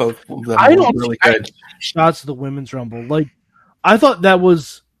thought both of them I were don't really think good. Shots of the women's rumble. Like, I thought that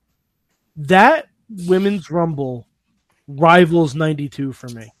women's rumble rivals 92 for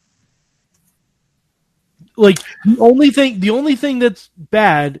me. Like, the only thing that's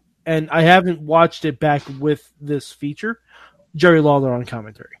bad, and I haven't watched it back with this feature, Jerry Lawler on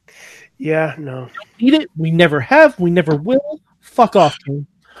commentary. Yeah, no. Need it. We never have. We never will. Fuck off, King.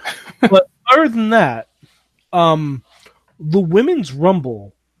 But other than that, the women's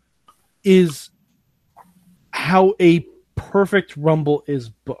rumble is how a perfect rumble is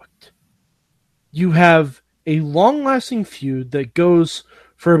booked. You have a long-lasting feud that goes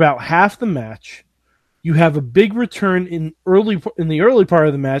for about half the match. You have a big return in the early part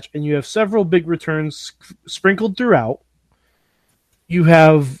of the match, and you have several big returns sprinkled throughout. You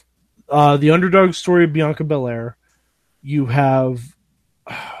have the underdog story of Bianca Belair. You have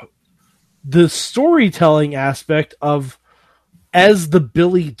the storytelling aspect of as the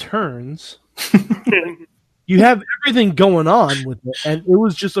Billy turns. You have everything going on with it, and it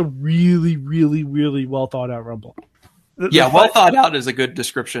was just a really, really, really well thought out rumble. Well thought out is a good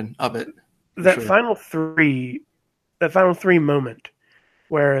description of it. That Sure. final three moment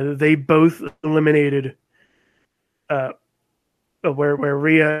where they both eliminated, where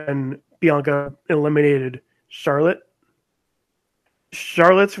Rhea and Bianca eliminated Charlotte.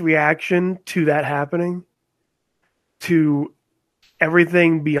 Charlotte's reaction to that happening, to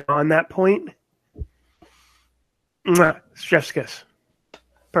everything beyond that point, chef's kiss.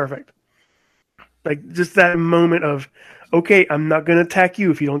 Perfect. Like, just that moment of, okay, I'm not going to attack you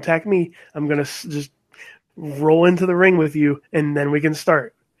if you don't attack me. I'm going to just roll into the ring with you, and then we can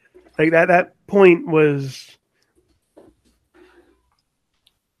start. Like, that point was,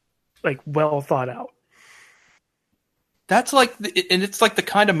 like, well thought out. That's like, and it's like the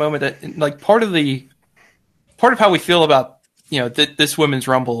kind of moment that, like, part of how we feel about, this women's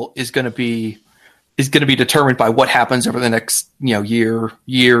rumble is going to be determined by what happens over the next,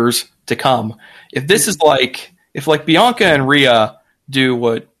 years to come. If this is if Bianca and Rhea do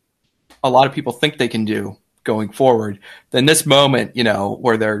what a lot of people think they can do going forward, then this moment,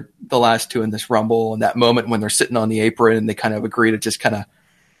 where they're the last two in this rumble, and that moment when they're sitting on the apron and they kind of agree to just kind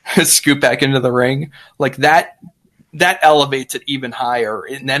of scoop back into the ring, like that elevates it even higher,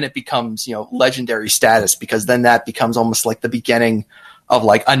 and then it becomes legendary status, because then that becomes almost like the beginning of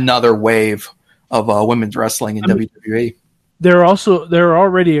like another wave of women's wrestling in WWE. They're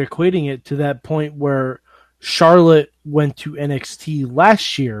already equating it to that point where Charlotte went to NXT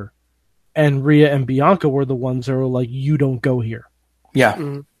last year, and Rhea and Bianca were the ones that were like, "You don't go here." Yeah,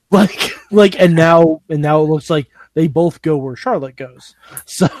 and now it looks like they both go where Charlotte goes.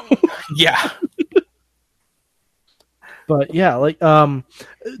 So. yeah. But yeah,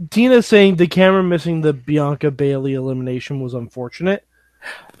 Tina saying the camera missing the Bianca Bailey elimination was unfortunate.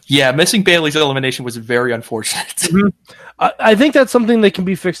 Yeah, missing Bailey's elimination was very unfortunate. I think that's something that can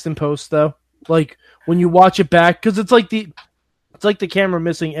be fixed in post, though. Like when you watch it back, because it's like the camera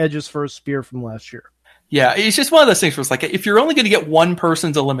missing Edge's first spear from last year. Yeah, it's just one of those things where it's like, if you're only going to get one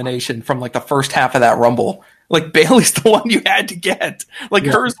person's elimination from like the first half of that Rumble, like Bailey's the one you had to get. Like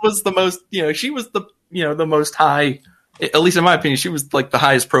hers was the most, she was the most high. At least in my opinion, she was like the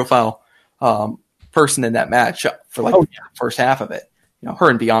highest profile person in that match for the first half of it. Her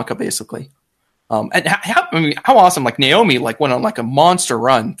and Bianca basically. And how awesome! Like Naomi, went on like a monster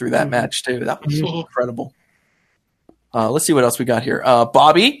run through that match too. That was incredible. Let's see what else we got here.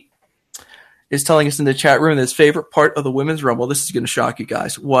 Bobby is telling us in the chat room that his favorite part of the Women's Rumble, this is going to shock you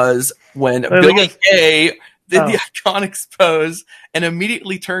guys, was when Billie Kay did the Iconics pose and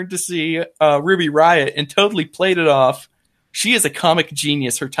immediately turned to see Ruby Riott and totally played it off. She is a comic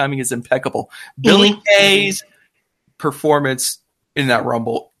genius. Her timing is impeccable. Billie Kay's performance in that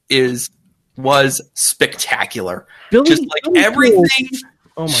Rumble was spectacular. Just like everything,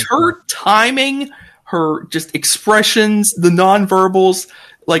 her timing, her just expressions, the nonverbals,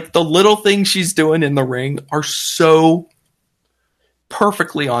 like the little things she's doing in the ring are so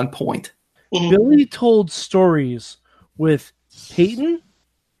perfectly on point. Billie told stories with Peyton,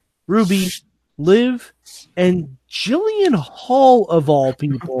 Ruby, Liv, and Jillian Hall of all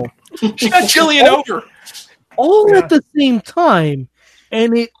people. She got Jillian over. All at the same time,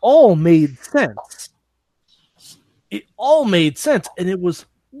 and it all made sense. It all made sense, and it was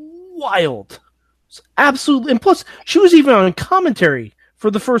wild. It was absolutely, and plus, she was even on commentary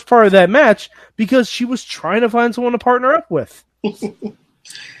for the first part of that match because she was trying to find someone to partner up with.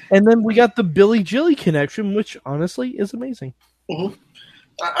 And then we got the Billie Jilly connection, which honestly is amazing. Mm-hmm.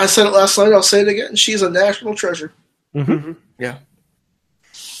 I said it last night. I'll say it again. She's a national treasure. Mm-hmm. Yeah.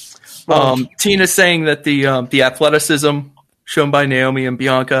 Tina's saying that the athleticism shown by Naomi and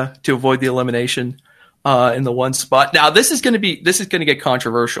Bianca to avoid the elimination in the one spot. Now this is going to get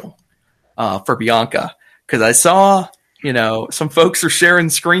controversial for Bianca because I saw some folks are sharing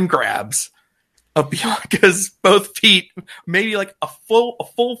screen grabs of Bianca's both feet, maybe like a full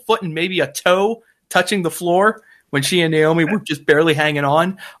foot and maybe a toe touching the floor when she and Naomi were just barely hanging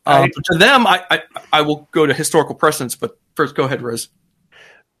on. To them, I will go to historical precedents, but first go ahead, Riz.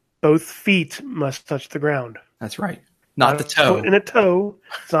 Both feet must touch the ground. That's right. Not the toe. Foot and a toe.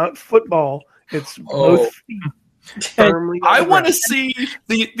 It's not football. It's both feet. I want to see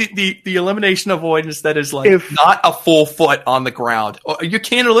the elimination avoidance that is like not a full foot on the ground. You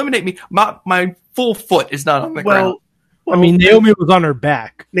can't eliminate me. My full foot is not on the ground. I mean, Naomi was on her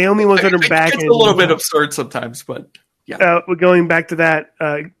back. Naomi was on her back. It's a little bit absurd sometimes, but yeah. Going back to that,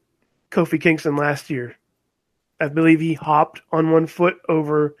 Kofi Kingston last year, I believe he hopped on one foot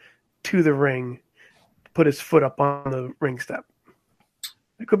over to the ring, put his foot up on the ring step.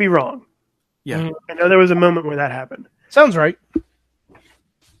 I could be wrong. Yeah. I know there was a moment where that happened. Sounds right.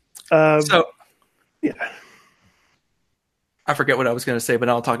 Yeah. I forget what I was going to say, but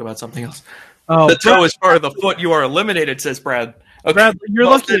I'll talk about something else. Oh, the toe is part of the foot. You are eliminated, says Brad. Okay. Brad, you're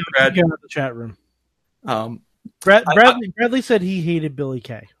lucky to Brad. get out of the chat room. Bradley said he hated Billie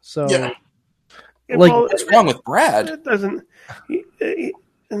Kay. So, what's wrong with Brad? It doesn't.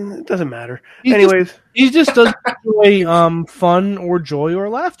 It doesn't matter. Anyways, he just doesn't enjoy fun or joy or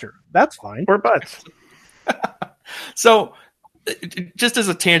laughter. That's fine. Or butts. So, just as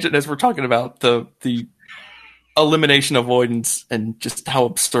a tangent, as we're talking about the elimination avoidance and just how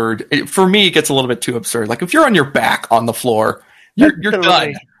absurd, for me, it gets a little bit too absurd. Like if you're on your back on the floor, you're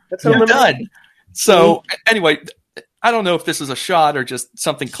done. You're done. So anyway, I don't know if this is a shot or just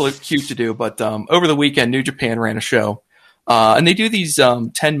something cute to do, but over the weekend, New Japan ran a show. And they do these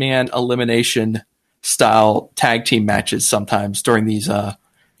 10-man elimination style tag team matches sometimes during these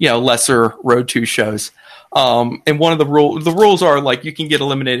lesser Road 2 shows. And one of the rules are like you can get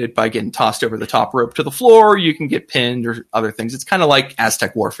eliminated by getting tossed over the top rope to the floor, you can get pinned or other things. It's kind of like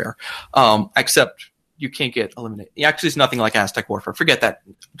Aztec Warfare, except you can't get eliminated. Actually, it's nothing like Aztec Warfare. Forget that.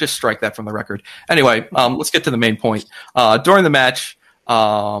 Just strike that from the record. Anyway, let's get to the main point. During the match,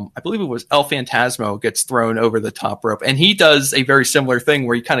 I believe it was El Phantasmo gets thrown over the top rope, and he does a very similar thing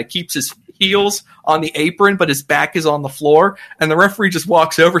where he kind of keeps his heels on the apron, but his back is on the floor, and the referee just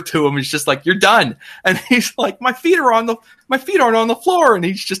walks over to him and is just like, "You're done." And he's like, my feet aren't on the floor. And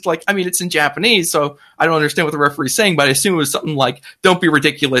he's just like, I mean, it's in Japanese, so I don't understand what the referee's saying, but I assume it was something like, "Don't be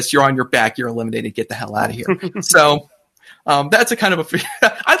ridiculous. You're on your back. You're eliminated. Get the hell out of here." So that's a kind of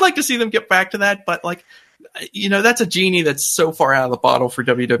I'd like to see them get back to that, but like, that's a genie that's so far out of the bottle for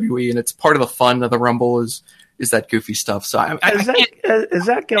WWE, and it's part of the fun of the Rumble is that goofy stuff. So is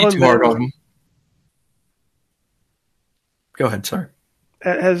Zach Gallen too hard on him. Go ahead, sorry.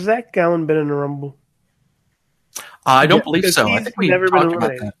 Has Zach Gallen been in the Rumble? I don't believe so. I think we never talked been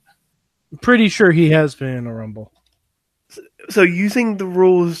about that. I'm pretty sure he has been in a Rumble. So using the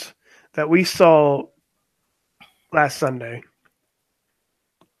rules that we saw last Sunday,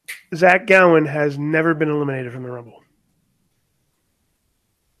 Zach Gowen has never been eliminated from the Rumble.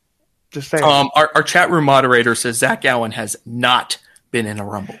 Just saying. Our chat room moderator says Zach Gowen has not been in a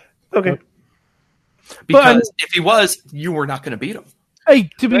Rumble. Okay. Because if he was, you were not going to beat him. Hey,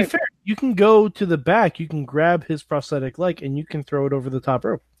 to be fair, you can go to the back, you can grab his prosthetic leg, and you can throw it over the top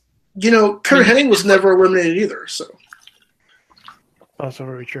rope. Kurt Hennig was never eliminated either. So also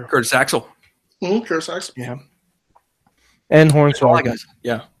very true. Curtis Axel. Curtis Axel. Yeah. And All I Hornswoggle. got.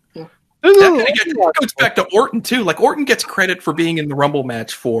 Yeah. There's That goes back to Orton too. Like Orton gets credit for being in the Rumble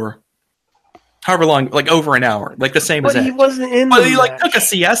match for however long, like over an hour, like the same as But he Edge. wasn't in. But the he like match. took a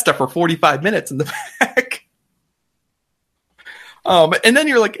siesta for 45 minutes in the back. And then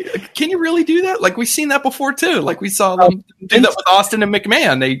you're like, can you really do that? Like we've seen that before too. Like we saw them do that with Austin and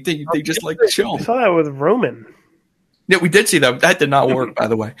McMahon. They just like chill. We saw that with Roman. Yeah, we did see that. That did not work, by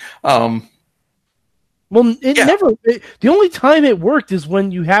the way. Well, it Yeah. never. The only time it worked is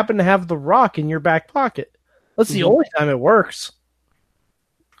when you happen to have The Rock in your back pocket. That's the only time it works.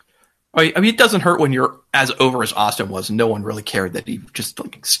 I mean, it doesn't hurt when you're as over as Austin was, and no one really cared that he just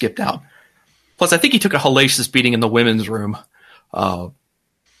like skipped out. Plus, I think he took a hellacious beating in the women's room, and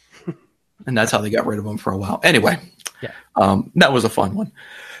that's how they got rid of him for a while. Anyway, that was a fun one.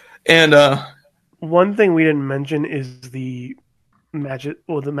 And One thing we didn't mention is the matches.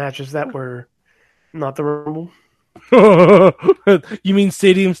 Well, the matches that were not the Rumble. You mean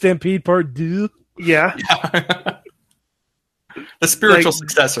Stadium Stampede Part 2? Yeah, the spiritual Like-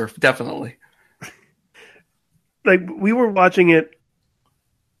 successor, definitely. like we were watching it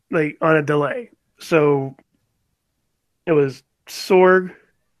like on a delay. So it was Sorg,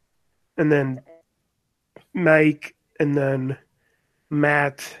 and then Mike, and then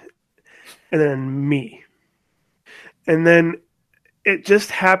Matt, and then me. And then it just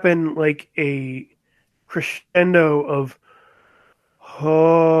happened like a crescendo of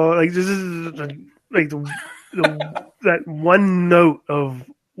like this is like that one note of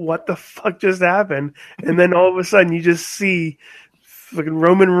what the fuck just happened, and then all of a sudden you just see fucking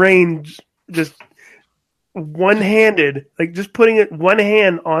Roman Reigns just one-handed, like just putting it one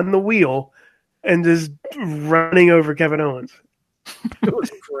hand on the wheel and just running over Kevin Owens. It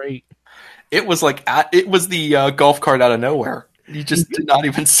was great. It was like it was the golf cart out of nowhere. You just did not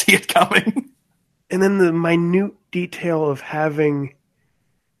even see it coming. And then the minute detail of having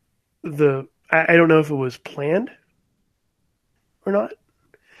I don't know if it was planned or not,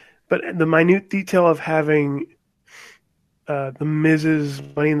 but the minute detail of having the Miz's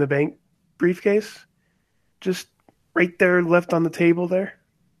Money in the Bank briefcase just right there left on the table there.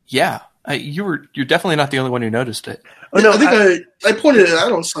 Yeah, you're definitely not the only one who noticed it. Oh, no, I think I pointed it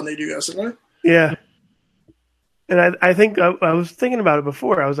out on Sunday to you guys, didn't I? Yeah. And I think I was thinking about it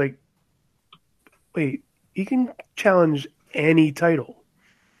before. I was like, wait, he can challenge any title,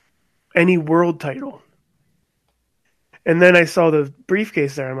 any world title. And then I saw the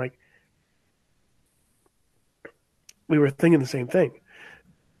briefcase there. I'm like, we were thinking the same thing.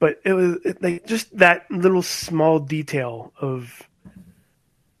 But it was like just that little small detail of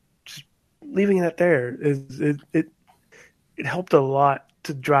just leaving that there it helped a lot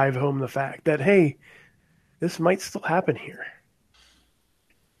to drive home the fact that, hey, this might still happen here.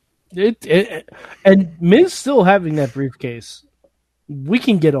 And Miz still having that briefcase, we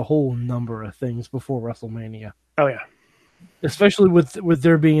can get a whole number of things before WrestleMania. Oh yeah, Especially with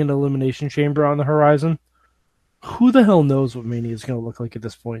there being an elimination chamber on the horizon. Who the hell knows what Mania is going to look like at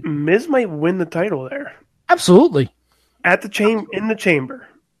this point? Miz might win the title there Absolutely. at the in the chamber,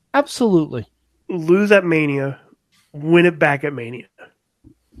 Absolutely. lose at Mania, win it back at Mania.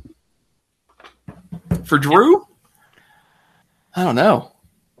 For Drew, I don't know.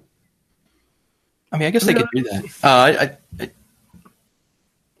 I mean, I guess they could do that.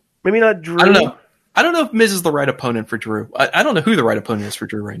 Maybe not Drew. I don't know. I don't know if Miz is the right opponent for Drew. I don't know who the right opponent is for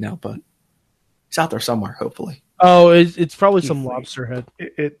Drew right now, but he's out there somewhere, hopefully. Oh, it's probably some Keith Lee. lobster head.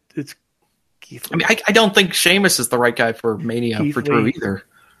 It's Keith I Lee. mean, I don't think Sheamus is the right guy for Mania Keith for Drew Lee. either.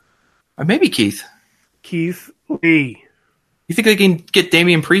 Or maybe Keith. Keith Lee. You think they can get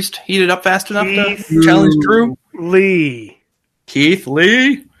Damian Priest heated up fast enough Keith to challenge Drew? Lee. Keith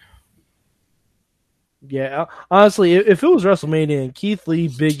Lee? Yeah, honestly, if it was WrestleMania and Keith Lee,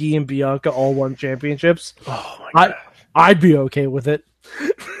 Big E, and Bianca all won championships, Oh my god. I'd be okay with it.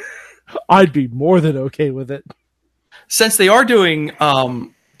 I'd be more than okay with it. Since they are doing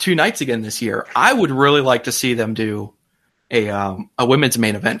 2 nights again this year, I would really like to see them do a women's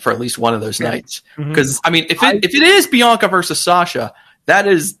main event for at least one of those nights. Because I mean, if it is Bianca versus Sasha, that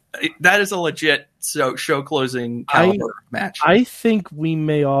is a legit show closing caliber match. I think we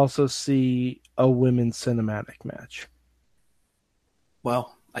may also see a women's cinematic match.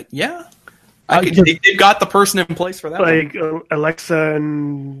 Well, yeah, they've got the person in place for that. one. Like Alexa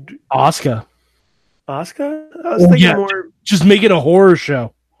and Asuka. Asuka? I was thinking yeah. more. Just make it a horror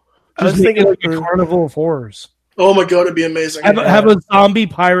show. I was Just make it thinking like a carnival of horrors. Oh my god, it'd be amazing. Have a zombie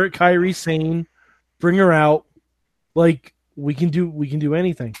pirate Kairi Sane. Bring her out. Like we can do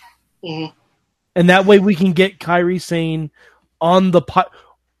anything. Mhm. And that way we can get Kairi Sane on the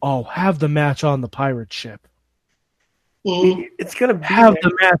Oh, have the match on the pirate ship. Mhm. It's gonna be Have there.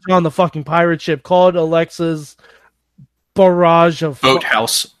 the match on the fucking pirate ship. Call it Alexa's barrage of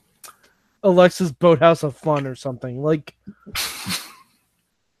Boathouse. Alexa's boathouse of fun or something. Like,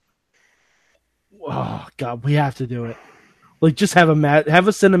 oh god, we have to do it. Like, just have a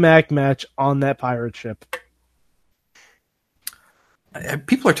cinematic match on that pirate ship.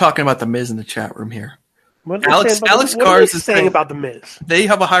 People are talking about the Miz in the chat room here. What are they Alex saying about Cars what are they is saying saying about the Miz. they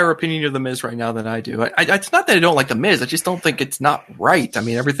have a higher opinion of the Miz right now than I do. It's not that I don't like the Miz. I just don't think it's not right. I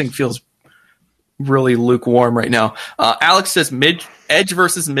mean, everything feels really lukewarm right now. Alex says Edge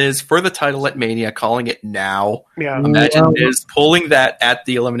versus Miz for the title at Mania, calling it now. Yeah, Imagine Wow. Miz pulling that at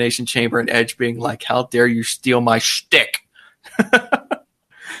the Elimination Chamber and Edge being like, "How dare you steal my shtick?"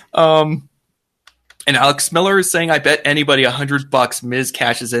 And Alex Miller is saying, "I bet anybody $100 Miz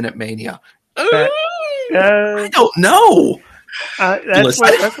cashes in at Mania." I don't know. that's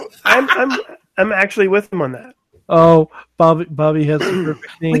I'm actually with him on that. Oh, Bobby has a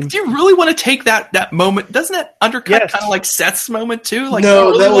perfect name. Like, do you really want to take that moment? Doesn't that undercut Yes. kind of like Seth's moment too? Like, No, you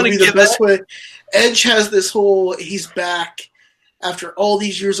really that would wanna be the give best that- way. Edge has this whole, he's back after all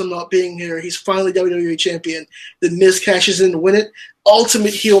these years of not being here. He's finally WWE champion. The Miz cashes in to win it.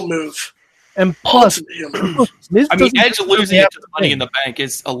 Ultimate heel move. And plus, Ultimate heel move. Miz I mean, doesn't Edge losing have it to the Money in the Bank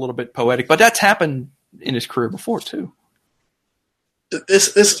is a little bit poetic, but that's happened in his career before too.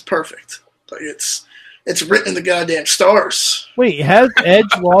 This is perfect. Like it's written in the goddamn stars. Wait, has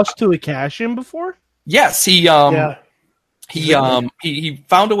Edge lost to a cash-in before? Yes, he Yeah, he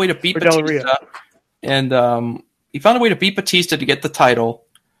found a way to beat For Del Rio. Batista, and he found a way to beat Batista to get the title.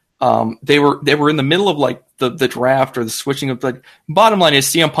 They were in the middle of like the draft or the switching of the bottom line is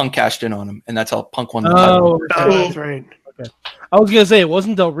CM Punk cashed in on him, and that's how Punk won the title. Oh, that's right. I was gonna say it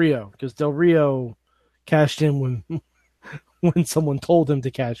wasn't Del Rio because Del Rio cashed in when someone told him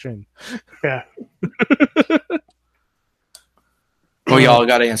to cash in. Yeah, Well, y'all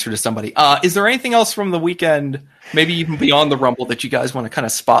got to answer to somebody. Is there anything else from the weekend, maybe even beyond the Rumble, that you guys want to kind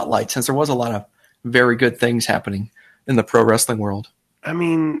of spotlight? Since there was a lot of very good things happening in the pro wrestling world. I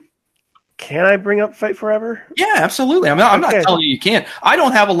mean, can I bring up Fight Forever? Yeah, absolutely. I'm not Okay. telling you can't. I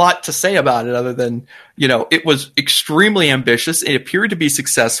don't have a lot to say about it other than, it was extremely ambitious. It appeared to be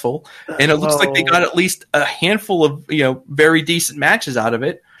successful, and it looks like they got at least a handful of, very decent matches out of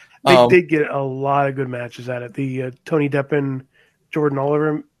it. They did get a lot of good matches at it. The Tony Deppen, Jordan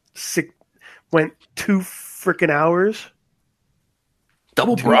Oliver went 2 freaking hours.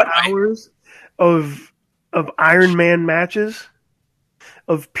 Double 2 Broadway. hours of Iron Man matches,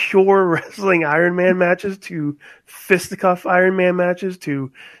 of pure wrestling Iron Man matches to fisticuff Iron Man matches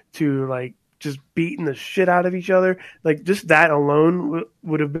to like just beating the shit out of each other. Like just that alone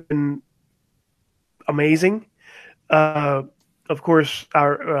would have been amazing. Of course,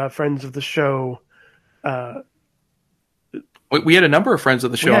 our friends of the show. We had a number of friends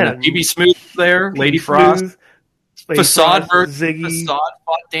of the show. We had BB Smooth was there, Lady Smooth, Frost. Lady Facade Frost, versus Ziggy. Facade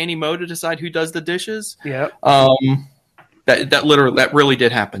fought Danny Moe to decide who does the dishes. Yeah. That really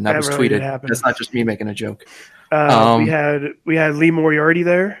did happen. That was really did tweeted. happen. That's not just me making a joke. We had Lee Moriarty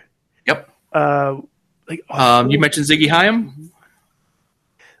there. Yep. You You mentioned Ziggy Hyam.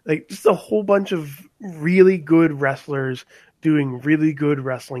 like just a whole bunch of really good wrestlers doing really good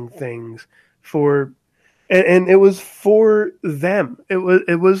wrestling things and it was for them.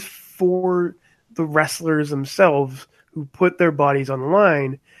 It was for the wrestlers themselves who put their bodies on the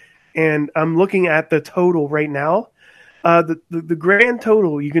line. And I'm looking at the total right now. The grand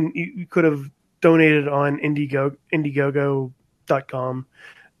total you could have donated on Indiegogo.com.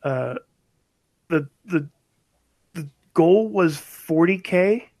 The goal was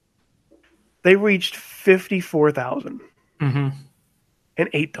 $40K. They reached $54,000 and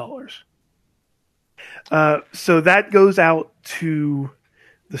 $8. So that goes out to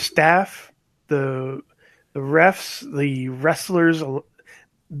the staff, the refs, the wrestlers.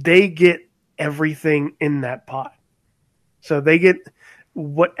 They get everything in that pot. So they get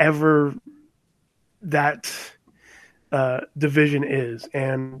whatever that division is,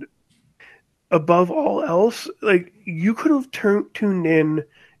 and above all else, like you could have tuned in,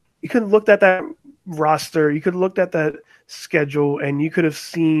 you could have looked at that roster, you could have looked at that schedule, and you could have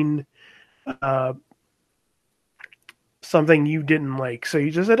seen something you didn't like. So you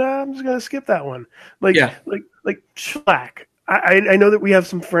just said, "I'm just gonna skip that one." Like Schlack. I know that we have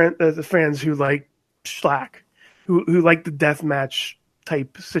some fans who like Schlack, who like the death match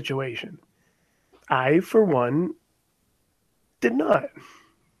type situation. I, for one, did not.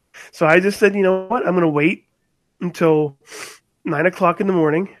 So I just said, you know what? I'm going to wait until 9 o'clock in the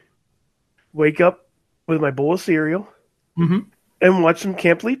morning, wake up with my bowl of cereal, and watch some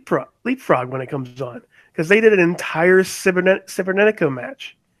Camp Leapfrog when it comes on, because they did an entire Cybernetico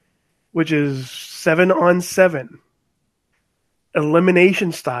match, which is 7-on-7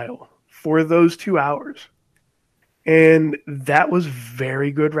 elimination style for those 2 hours, and that was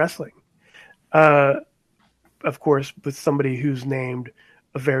very good wrestling. Of course, with somebody who's named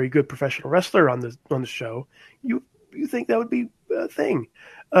a very good professional wrestler on the show, you think that would be a thing,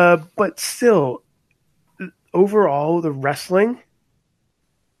 but still, overall, the wrestling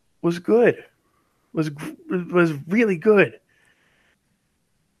was good. Was really good.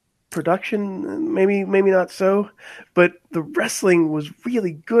 Production, maybe not so, but the wrestling was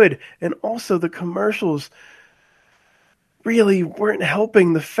really good, and also the commercials really weren't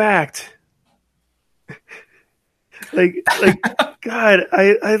helping the fact. like God,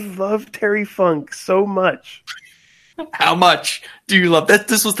 I love Terry Funk so much. How much do you love that?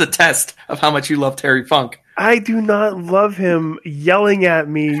 This was the test of how much you love Terry Funk. I do not love him yelling at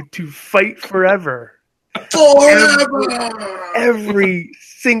me to fight forever. Forever! Every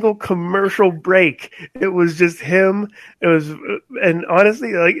single commercial break, it was just him. It was, and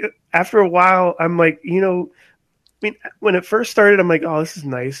honestly, like after a while, I'm like, I mean, when it first started, I'm like, oh, this is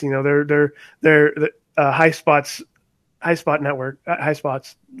nice. They're High Spots Network, High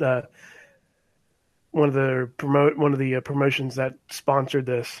Spots. One of the promotions that sponsored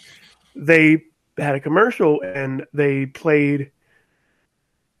this, they had a commercial and they played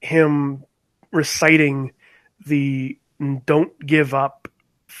him reciting the "Don't Give Up,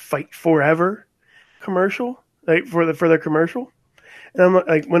 Fight Forever" commercial, like for their commercial. And I'm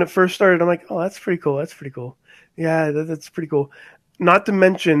like, when it first started, I'm like, oh, that's pretty cool. That's pretty cool. Yeah, that's pretty cool. Not to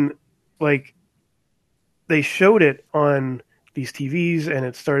mention, like, they showed it on these TVs, and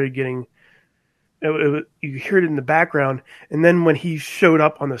it started getting. You hear it in the background, and then when he showed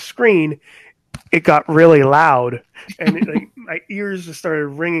up on the screen, it got really loud, and my ears just started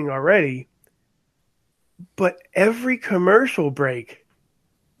ringing already. But every commercial break,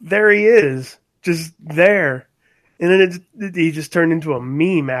 there he is, just there, and then he just turned into a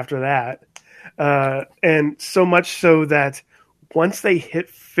meme after that, and so much so that once they hit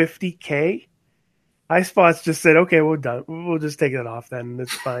 50K, High Spots just said, "Okay, we're done. We'll just take it off then.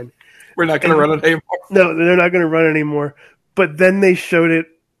 It's fine." We're not going to run it anymore. No, they're not going to run it anymore. But then they showed it.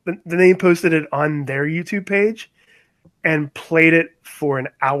 Then they posted it on their YouTube page and played it for an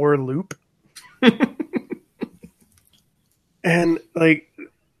hour loop. And like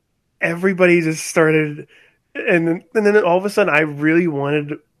everybody just started, and then all of a sudden, I really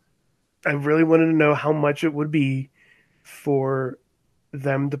wanted to know how much it would be for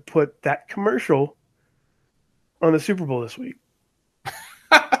them to put that commercial on the Super Bowl this week.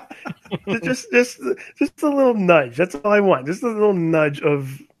 just a little nudge. That's all I want. Just a little nudge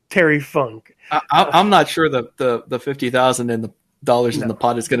of Terry Funk. I'm not sure the $50,000 in the dollars in the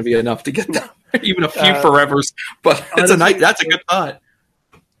pot is going to be enough to get even a few forevers. But honestly, that's a good thought.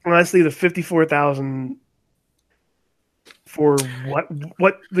 Honestly, the $54,000 for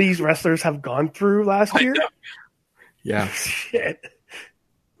what these wrestlers have gone through last year. Yeah. Shit.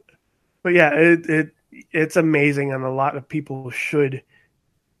 But yeah, it's amazing, and a lot of people should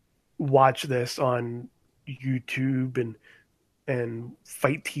watch this on YouTube and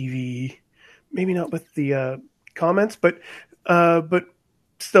Fight TV. Maybe not with the comments, but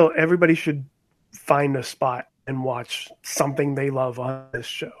still, everybody should find a spot and watch something they love on this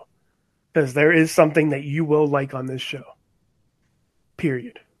show, because there is something that you will like on this show.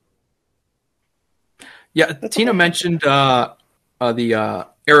 Period. Yeah, Tina mentioned the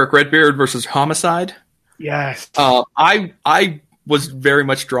Eric Redbeard versus Homicide. Yes. I was very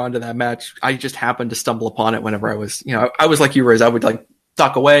much drawn to that match. I just happened to stumble upon it whenever I was like you, Riz. I would like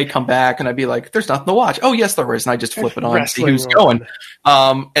duck away, come back, and I'd be like, "There's nothing to watch." Oh, yes, there is, and I just flip it on and see who's going.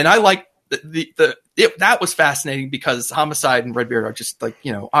 And I like that was fascinating because Homicide and Redbeard are just like,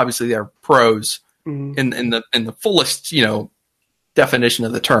 obviously they're pros in the fullest definition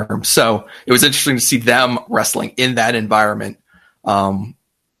of the term. So it was interesting to see them wrestling in that environment. I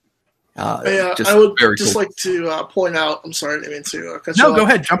would just like to point out, I'm sorry, I didn't mean to cut you off. Go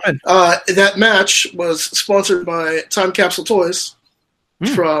ahead, jump in. That match was sponsored by Time Capsule Toys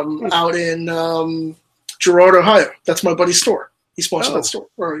from out in Girard, Ohio. That's my buddy's store. He sponsored that store.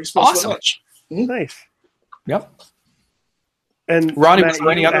 Or he sponsored that match. Mm-hmm. Nice. Yep. And Ronnie, was there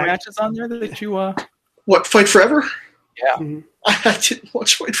any other matches on there that you... What, Fight Forever? Yeah. Mm-hmm. I didn't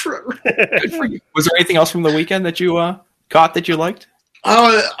watch Fight Forever. Good for you. Was there anything else from the weekend that you caught that you liked?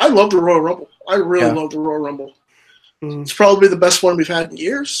 I love the Royal Rumble. I really love the Royal Rumble. Mm-hmm. It's probably the best one we've had in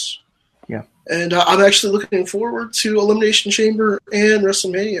years. Yeah. And I'm actually looking forward to Elimination Chamber and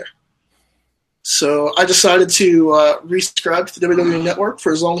WrestleMania. to resubscribe to the WWE Network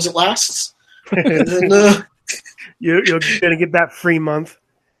for as long as it lasts. And then You're going to get that free month,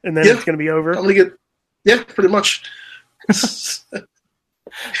 and then Yeah. it's going to be over. I'm going to pretty much.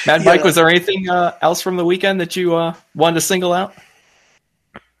 Mad Mike, was there anything else from the weekend that you wanted to single out?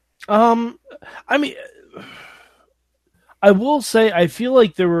 I mean, I will say I feel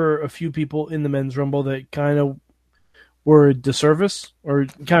like there were a few people in the men's rumble that kind of were a disservice or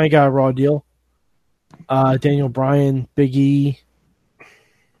kind of got a raw deal. Daniel Bryan, Big E.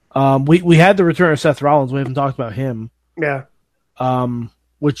 We had the return of Seth Rollins. We haven't talked about him. Yeah.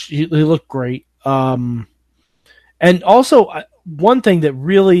 Which he looked great. And also one thing that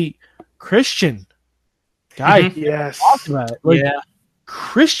really Christian guy Yes. talked about it. Like,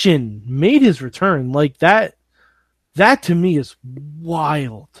 Christian made his return. Like that to me is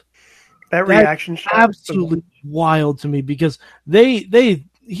wild. That reaction shot. Absolutely wild to me because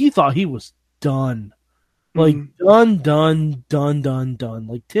he thought he was done. Like done.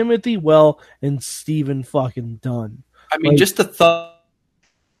 Like Timothy Well and Steven fucking done. I mean, just the thought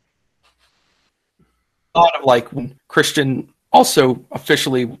of like when Christian also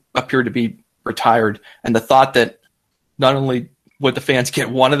officially appeared to be retired, and the thought that not only would the fans get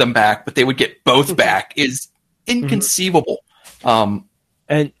one of them back, but they would get both back is inconceivable. And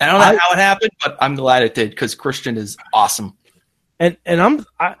I don't know how it happened, but I'm glad it did because Christian is awesome. And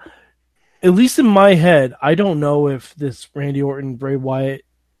I at least in my head, I don't know if this Randy Orton Bray Wyatt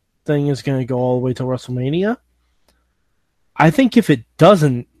thing is going to go all the way to WrestleMania. I think if it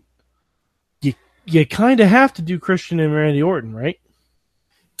doesn't, you kind of have to do Christian and Randy Orton, right?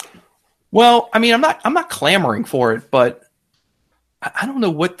 Well, I mean, I'm not clamoring for it, but I don't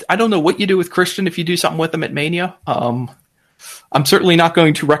know what you do with Christian if you do something with him at Mania. I'm certainly not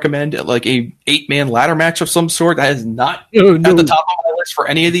going to recommend like a 8-man ladder match of some sort. That is not at the top of my list for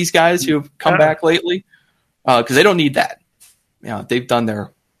any of these guys who have come back lately, because they don't need that. They've done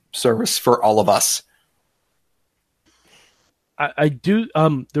their service for all of us. I do.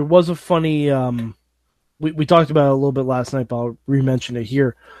 There was a funny. We talked about it a little bit last night, but I'll re-mention it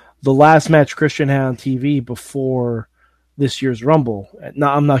here. The last match Christian had on TV before this year's Rumble.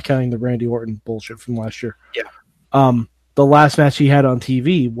 Now, I'm not counting the Randy Orton bullshit from last year. Yeah. The last match he had on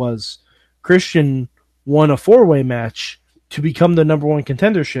TV was Christian won a 4-way match to become the number one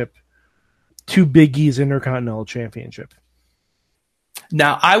contendership to Big E's Intercontinental Championship.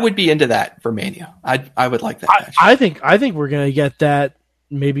 Now, I would be into that for Mania. I would like that match. I think we're gonna get that.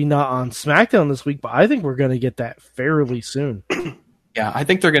 Maybe not on SmackDown this week, but I think we're gonna get that fairly soon. Yeah, I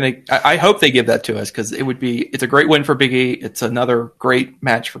think they're gonna. I hope they give that to us because it's a great win for Big E. It's another great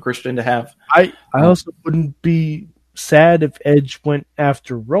match for Christian to have. I also wouldn't be sad if Edge went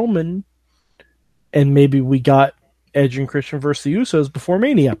after Roman, and maybe we got Edge and Christian versus the Usos before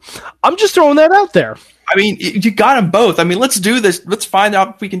Mania. I'm just throwing that out there. I mean, you got them both. I mean, let's do this. Let's find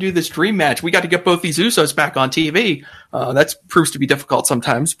out if we can do this dream match. We got to get both these Usos back on TV. That proves to be difficult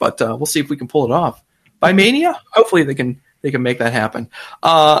sometimes, but we'll see if we can pull it off by Mania. Hopefully, they can make that happen.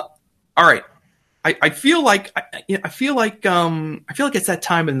 All right. I feel like it's that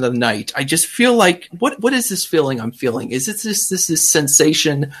time in the night. I just feel like what is this feeling I'm feeling? Is it this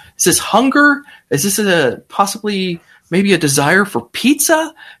sensation? Is this hunger? Is this possibly maybe a desire for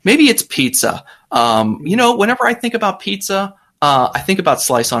pizza? Maybe it's pizza. Whenever I think about pizza, I think about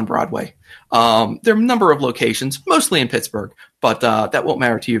Slice on Broadway. There are a number of locations, mostly in Pittsburgh, but that won't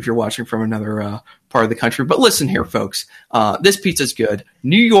matter to you if you're watching from another part of the country. But listen here, folks. This pizza's good.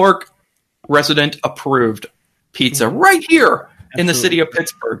 New York resident approved pizza right here in the city of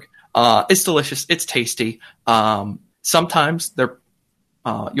Pittsburgh. It's delicious. It's tasty. Sometimes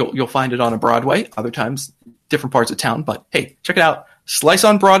you'll find it on a Broadway. Other times, different parts of town. But hey, check it out.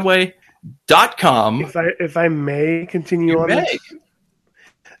 SliceOnBroadway.com. If I may continue on this,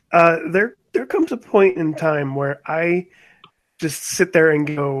 there comes a point in time where I just sit there and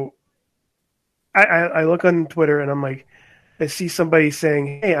go. I look on Twitter and I'm like, I see somebody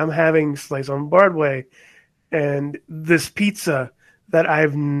saying, "Hey, I'm having Slice on Broadway, and this pizza that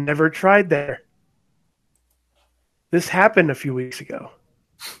I've never tried there." This happened a few weeks ago,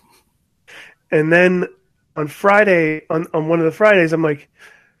 and then on Friday, on one of the Fridays, I'm like,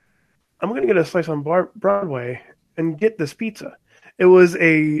 I'm going to get a Slice on Broadway and get this pizza. It was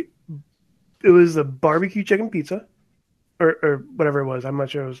a barbecue chicken pizza, or whatever it was. I'm not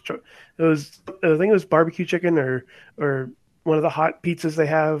sure. I think it was barbecue chicken or one of the hot pizzas they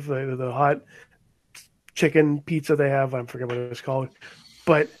have, the hot chicken pizza they have. I forget what it was called,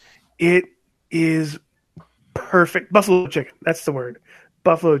 but it is perfect. Buffalo chicken. That's the word.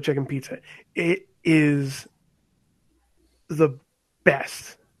 Buffalo chicken pizza. It is the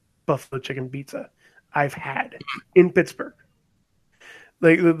best buffalo chicken pizza I've had in Pittsburgh.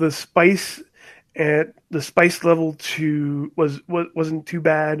 Like the spice and the spice level wasn't too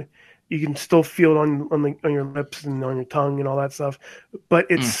bad. You can still feel it on your lips and on your tongue and all that stuff, but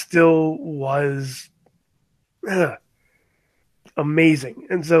it still was amazing.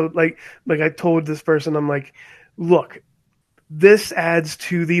 And so like I told this person, I'm like, look, this adds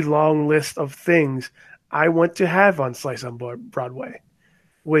to the long list of things I want to have on Slice on Broadway,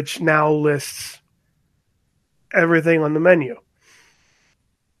 which now lists everything on the menu.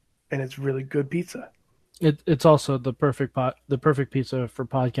 And it's really good pizza. It's also the perfect pizza for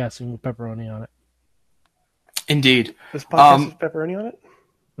podcasting with pepperoni on it. Indeed. This podcast has pepperoni on it?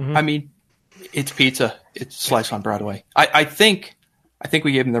 Mm-hmm. I mean, it's pizza. It's Slice on Broadway. I think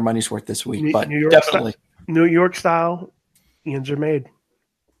we gave them their money's worth this week, but definitely. New York style, ends are made.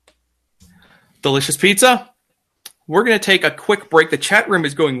 Delicious pizza. We're going to take a quick break. The chat room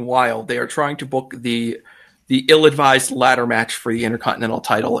is going wild. They are trying to book the ill-advised ladder match for the Intercontinental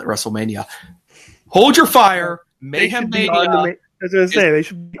title at WrestleMania. Hold your fire. Mayhem Mania. I was going to say, they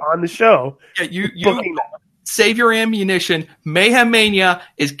should be on the show. Yeah, you save your ammunition. Mayhem Mania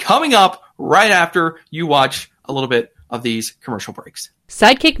is coming up right after you watch a little bit of these commercial breaks.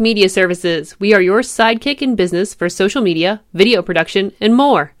 Sidekick Media Services. We are your sidekick in business for social media, video production, and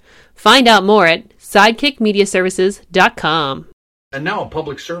more. Find out more at sidekickmediaservices.com. And now a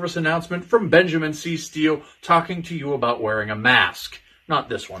public service announcement from Benjamin C. Steele talking to you about wearing a mask. Not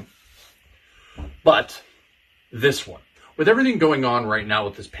this one, but this one. With everything going on right now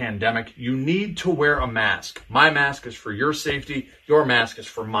with this pandemic, you need to wear a mask. My mask is for your safety. Your mask is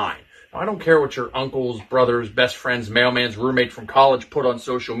for mine. Now, I don't care what your uncles, brothers, best friends, mailman's roommate from college put on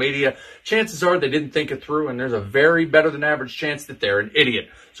social media. Chances are they didn't think it through, and there's a very better than average chance that they're an idiot.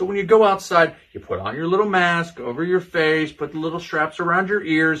 So when you go outside, you put on your little mask over your face, put the little straps around your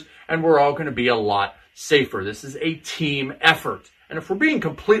ears, and we're all going to be a lot safer. This is a team effort. And if we're being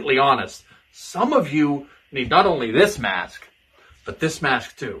completely honest, some of you need not only this mask, but this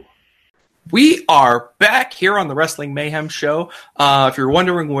mask too. We are back here on the Wrestling Mayhem Show. If you're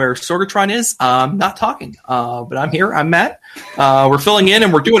wondering where Sorgatron is, I'm not talking, but I'm here. I'm Matt. We're filling in,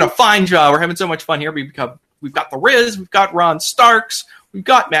 and we're doing a fine job. We're having so much fun here. We've got the Riz, we've got Ron Starks, we've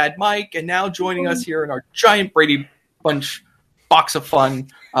got Mad Mike, and now joining us here in our giant Brady Bunch box of fun,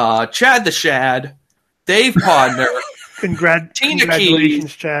 Chad the Shad, Dave Podner,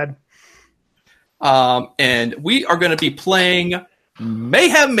 Congratulations, Chad. And we are going to be playing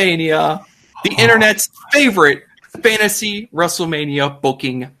Mayhem Mania, the internet's favorite fantasy WrestleMania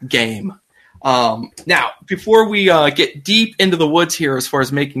booking game. Now, before we get deep into the woods here as far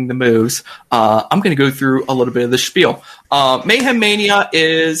as making the moves, I'm going to go through a little bit of the spiel. Mayhem Mania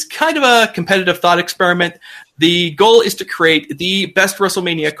is kind of a competitive thought experiment. The goal is to create the best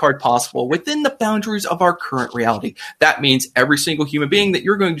WrestleMania card possible within the boundaries of our current reality. That means every single human being that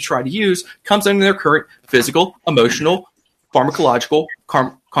you're going to try to use comes under their current physical, emotional, pharmacological,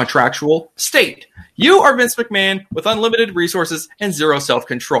 contractual state. You are Vince McMahon with unlimited resources and zero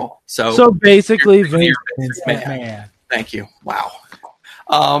self-control. So basically, Vince McMahon. Thank you. Wow.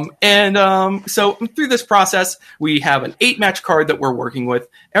 So through this process, we have an 8-match card that we're working with.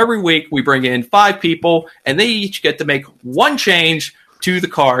 Every week, we bring in 5 people, and they each get to make one change to the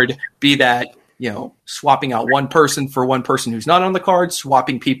card, be that, swapping out one person for one person who's not on the card,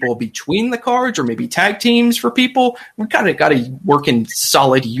 swapping people between the cards, or maybe tag teams for people. We've kind of got to work in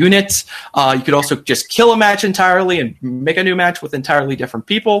solid units. You could also just kill a match entirely and make a new match with entirely different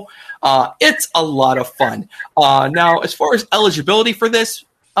people. It's a lot of fun. Now, as far as eligibility for this,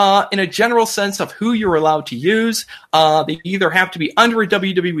 in a general sense of who you're allowed to use, they either have to be under a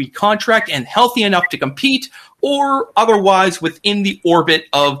WWE contract and healthy enough to compete, or otherwise within the orbit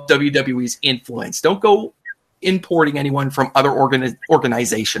of WWE's influence. Don't go importing anyone from other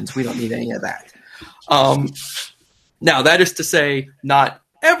organizations. We don't need any of that. Now, that is to say, not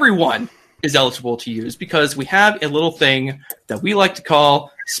everyone is eligible to use, because we have a little thing that we like to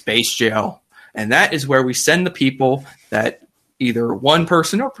call Space Jail. And that is where we send the people that either one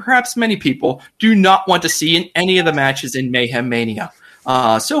person or perhaps many people do not want to see in any of the matches in Mayhem Mania.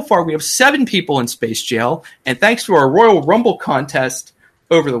 So far, we have 7 people in Space Jail, and thanks to our Royal Rumble contest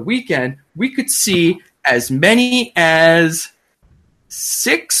over the weekend, we could see as many as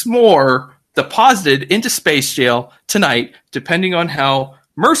 6 more deposited into Space Jail tonight, depending on how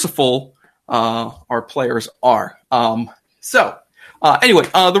merciful our players are. Anyway,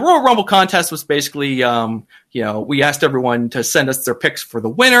 the Royal Rumble contest was basically we asked everyone to send us their picks for the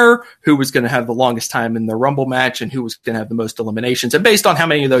winner, who was going to have the longest time in the Rumble match, and who was going to have the most eliminations. And based on how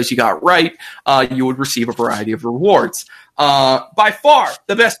many of those you got right, you would receive a variety of rewards. By far,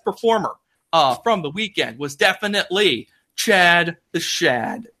 the best performer from the weekend was definitely Chad the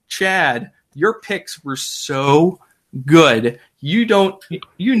Shad. Chad, your picks were so good. You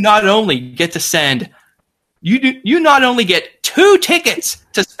not only get to send. You not only get 2 tickets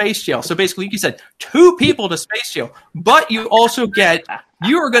to Space Jail, so basically you said 2 people to Space Jail, but you also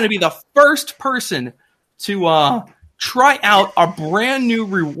you are going to be the first person to try out a brand new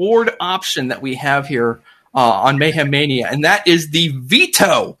reward option that we have here on Mayhem Mania, and that is the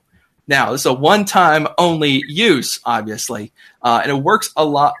Veto. Now, this is a one-time only use, obviously, and it works a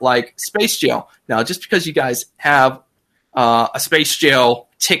lot like Space Jail. Now, just because you guys have a Space Jail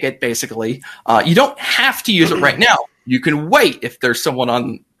ticket, basically, you don't have to use it right now. You can wait. If there's someone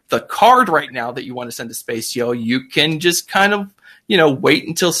on the card right now that you want to send to Space Jail, you can just kind of, wait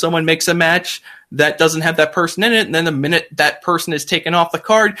until someone makes a match that doesn't have that person in it, and then the minute that person is taken off the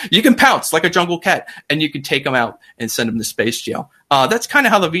card, you can pounce like a jungle cat, and you can take them out and send them to Space Jail. That's kind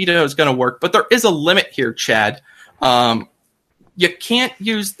of how the Veto is going to work, but there is a limit here, Chad. You can't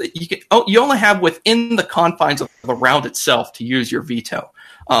use you only have within the confines of the round itself to use your Veto.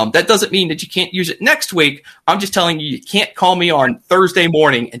 That doesn't mean that you can't use it next week. I'm just telling you can't call me on Thursday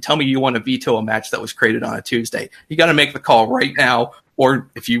morning and tell me you want to veto a match that was created on a Tuesday. You got to make the call right now. Or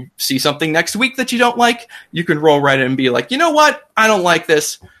if you see something next week that you don't like, you can roll right in and be like, you know what? I don't like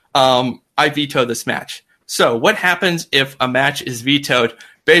this. I veto this match. So what happens if a match is vetoed?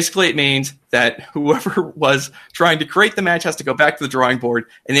 Basically, it means that whoever was trying to create the match has to go back to the drawing board,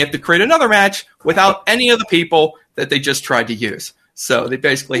 and they have to create another match without any of the people that they just tried to use. So they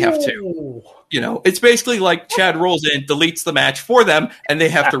basically have to, it's basically like Chad rolls in, deletes the match for them, and they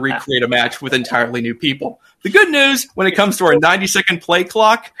have to recreate a match with entirely new people. The good news when it comes to our 90-second play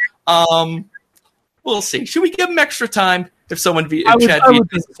clock, we'll see. Should we give them extra time if someone Chad I would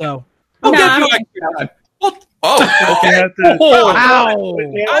think so. We'll give you extra time. Okay. Wow.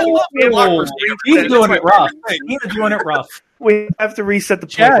 I love He's doing it rough. He's doing it rough. We have to reset the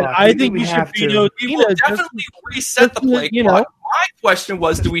play Chad, clock. I think we you should have veto to. We will definitely reset the play clock. My question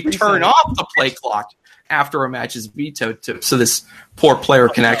was, do we turn off the play clock after a match is vetoed so this poor player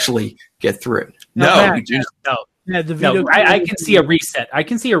can actually get through it? No, we do not. No. Yeah, the veto. No, I can see a reset.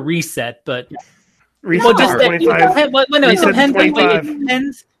 but Reset well, to just 25.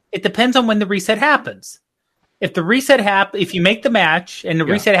 it depends on when the reset happens. If the reset if you make the match and the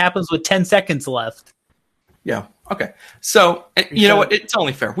reset happens with 10 seconds left. Yeah. Okay. So you know what? It's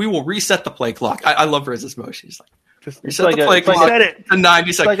only fair. We will reset the play clock. I love Riz's motion. He's like, reset the play clock to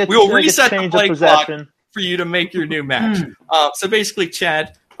 90 seconds. We will reset the play clock for you to make your new match. So basically,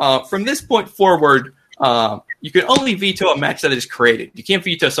 Chad, from this point forward, you can only veto a match that is created. You can't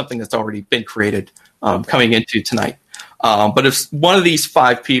veto something that's already been created coming into tonight. But if one of these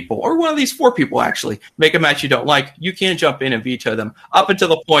 5 people, or one of these 4 people actually, make a match you don't like, you can jump in and veto them up until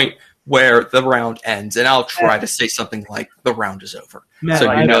the point where the round ends. And I'll try to say something like the round is over. Matt,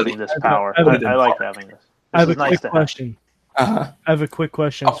 so you know this power. I like having this. I have a quick question. I have a quick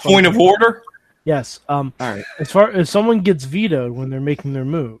question. A point of order? Yes. All right. As far as someone gets vetoed when they're making their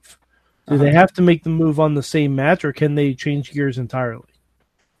move, do they have to make the move on the same match, or can they change gears entirely?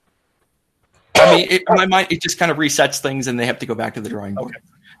 I mean, in my mind, it just kind of resets things, and they have to go back to the drawing board.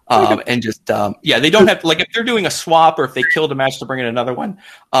 And just, they don't have to, like, if they're doing a swap or if they killed a match to bring in another one,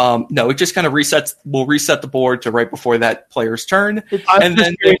 no, it just kind of will reset the board to right before that player's turn. And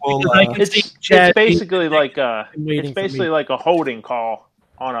then they will, it's basically like a holding call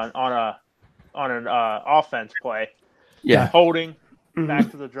on an offense play. Yeah. Holding,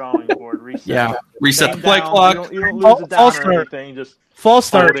 back to the drawing board, reset. Yeah, reset the play clock. You don't lose it down or anything, just false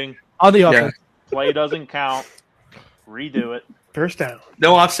start holding. On the offense. Play doesn't count. Redo it. First down.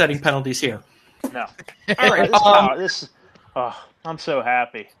 No offsetting penalties here. No. All right. I'm so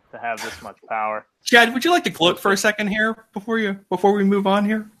happy to have this much power. Chad, would you like to gloat for a second here before we move on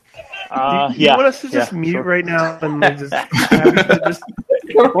here? You want us to just mute right now and just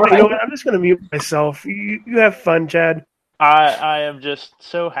you know what, I'm just going to mute myself. You have fun, Chad. I am just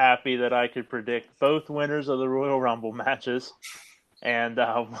so happy that I could predict both winners of the Royal Rumble matches, and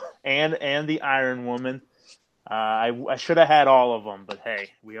the Iron Woman. I should have had all of them, but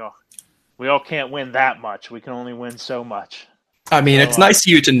hey, we all can't win that much. We can only win so much. I mean, it's nice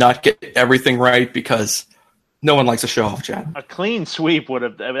of you to not get everything right because no one likes a show off, Chad. A clean sweep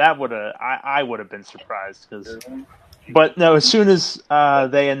I would have been surprised but no. As soon as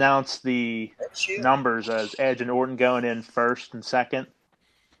they announced the numbers as Edge and Orton going in first and second,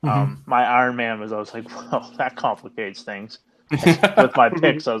 My Iron Man was, I was like, well, that complicates things. With my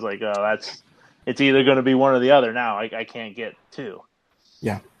picks, I was like, oh, it's either going to be one or the other now. I can't get two.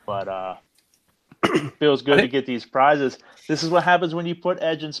 Yeah. But feels good to get these prizes. This is what happens when you put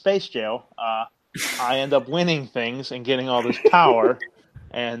Edge in space jail. I end up winning things and getting all this power,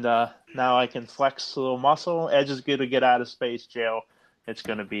 and now I can flex a little muscle. Edge is going to get out of space jail. It's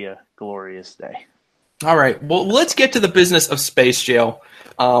going to be a glorious day. All right. Well, let's get to the business of space jail,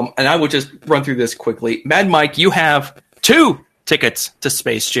 and I will just run through this quickly. Mad Mike, you have 2 tickets to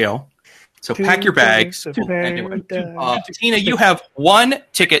space jail. So pack your bags. Anyway, Tina, you have 1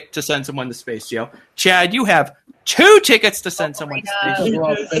 ticket to send someone to space jail. Chad, you have 2 tickets to send someone to space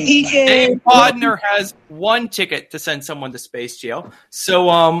jail. Dave Bodner has 1 ticket to send someone to space jail. So,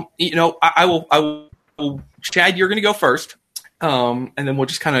 I will. Chad, you're going to go first, and then we'll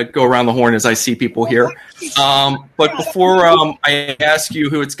just kind of go around the horn as I see people here. But before I ask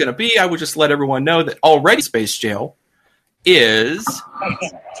you who it's going to be, I will just let everyone know that already space jail is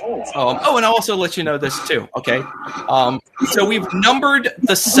and I'll also let you know this too, okay? So we've numbered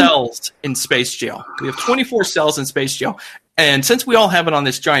the cells in space jail. We have 24 cells in space jail, and since we all have it on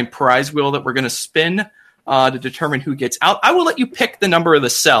this giant prize wheel that we're going to spin to determine who gets out, I will let you pick the number of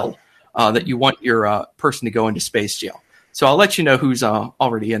the cell that you want your person to go into space jail. So I'll let you know who's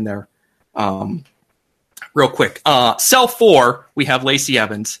already in there real quick. Cell 4, we have Lacey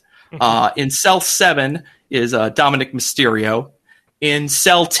Evans. In cell 7 is Dominic Mysterio. In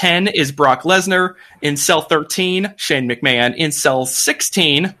cell 10 is Brock Lesnar. In cell 13, Shane McMahon. In cell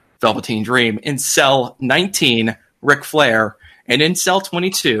 16, Velveteen Dream. In cell 19, Ric Flair. And in cell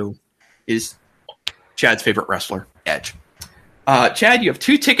 22 is Chad's favorite wrestler, Edge. Chad, you have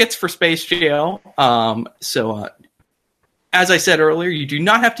 2 tickets for space jail. As I said earlier, you do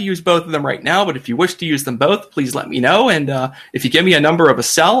not have to use both of them right now, but if you wish to use them both, please let me know. And if you give me a number of a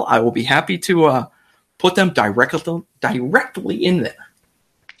cell, I will be happy to put them directly in there.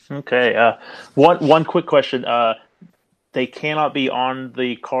 Okay. One quick question. They cannot be on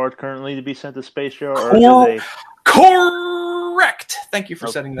the card currently to be sent to space jail, or do they? Correct. Thank you for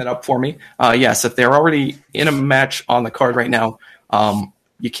setting that up for me. Yes, if they're already in a match on the card right now,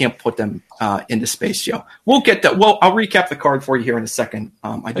 you can't put them into space jail. We'll get that. Well, I'll recap the card for you here in a second.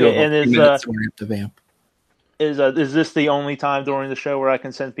 I do have a few minutes to have to vamp. Is this the only time during the show where I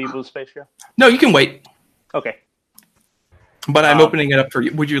can send people to space jail? No, you can wait. Okay. But I'm opening it up for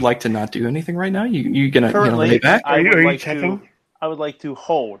you. Would you like to not do anything right now? You gonna lay back? Are you checking? I would like to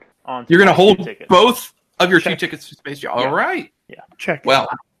hold on. You're gonna hold both of your 2 tickets to space jail. Yeah. All right. Yeah. Check. Well,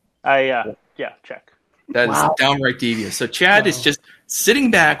 check. That is downright devious. So Chad is just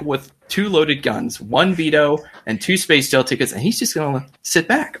sitting back with 2 loaded guns, 1 veto and 2 space jail tickets, and he's just going to sit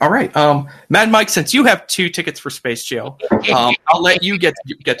back. All right. Mad Mike, since you have 2 tickets for space jail, I'll let you get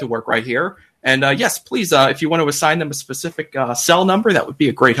to work right here. And yes, please, if you want to assign them a specific cell number, that would be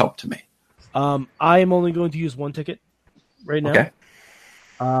a great help to me. I am only going to use 1 ticket right now. Okay.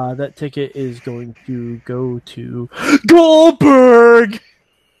 That ticket is going to go to Goldberg.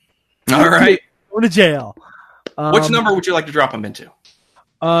 All right. Go to jail. Which number would you like to drop him into?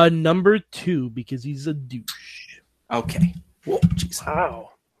 Number 2, because he's a douche. Okay. Whoa, geez. Wow.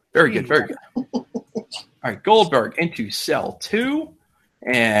 Very good. Very good. All right. Goldberg into cell 2.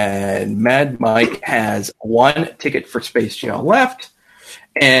 And Mad Mike has 1 ticket for space jail left.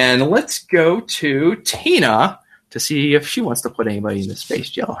 And let's go to Tina to see if she wants to put anybody in the space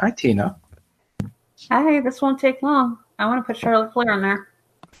jail. Hi, Tina. Hi, this won't take long. I want to put Charlotte Flair in there.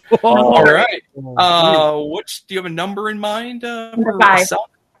 All right. Do you have a number in mind? Number 5.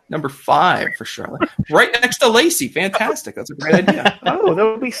 Number 5 for Charlotte. Right next to Lacey. Fantastic. That's a great idea. Oh, that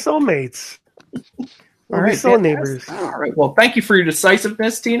would be soulmates. All right, soul neighbors. All right. Well, thank you for your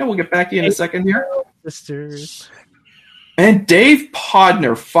decisiveness, Tina. We'll get back to you in a second here. Sisters. And Dave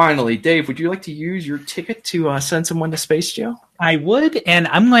Podner, finally. Dave, would you like to use your ticket to send someone to space jail? I would, and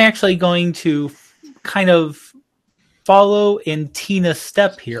I'm actually going to kind of follow in Tina's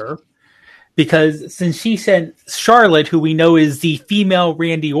step here, because since she sent Charlotte, who we know is the female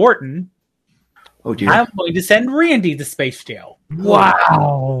Randy Orton, oh dear, I'm going to send Randy to space jail.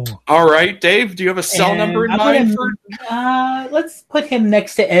 Wow. All right, Dave, do you have a cell number in mind? Let's put him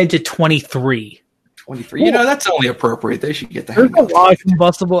next to Edge at 23. 23. You know, that's only appropriate. They should get the There's hang a of it. lot of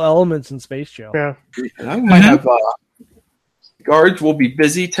combustible elements in space jail. Yeah. And I might have guards will be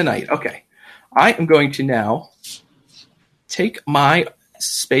busy tonight. Okay. I am going to now take my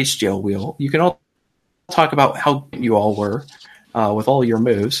space jail wheel. You can all talk about how good you all were with all your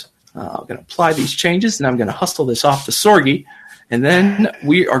moves. I'm going to apply these changes, and I'm going to hustle this off to Sorgi. And then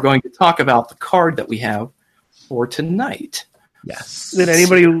we are going to talk about the card that we have for tonight. Yes. Did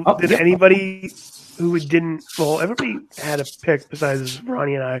anybody Yep. anybody who didn't? Well, everybody had a pick besides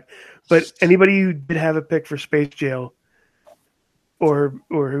Ronnie and I, but anybody who did have a pick for Space Jail, or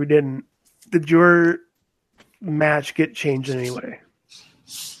who didn't, did your match get changed in any way?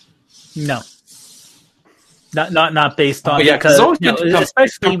 No. Not based on Oh, yeah, 'cause because it's always good to come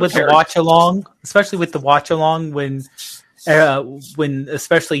especially with the prepared. watch along when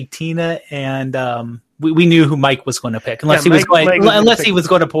especially Tina and we knew who Mike was going to pick unless Yeah, he was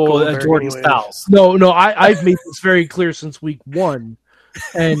going to pull Goldberg Jordan anyways. Styles. No, I've made this very clear since week 1,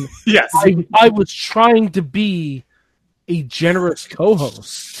 and Yes. I was trying to be a generous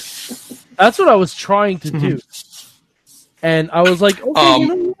co-host. That's what I was trying to do, and I was like, okay, you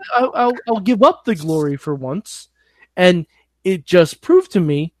know what? I'll give up the glory for once, and it just proved to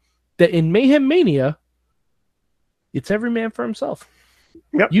me that in Mayhem Mania, it's every man for himself.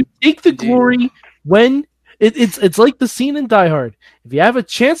 Yep. You take the glory when it's like the scene in Die Hard. If you have a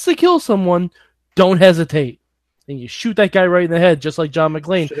chance to kill someone, don't hesitate, and you shoot that guy right in the head, just like John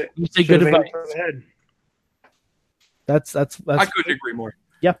McClane. You say good advice. That's I couldn't agree more.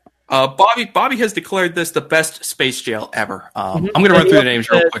 Yeah. Bobby has declared this the best Space Jail ever. I'm going to run through the names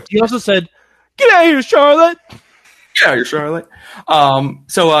real quick. He also said, "Get out of here, Charlotte." Yeah, you're Charlotte.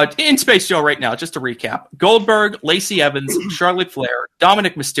 So in Space Jail right now, just to recap: Goldberg, Lacey Evans, Charlotte Flair,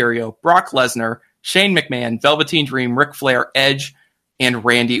 Dominic Mysterio, Brock Lesnar, Shane McMahon, Velveteen Dream, Ric Flair, Edge, and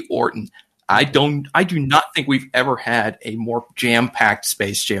Randy Orton. I do not think we've ever had a more jam-packed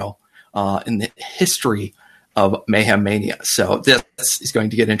Space Jail in the history of Mayhem Mania. So this is going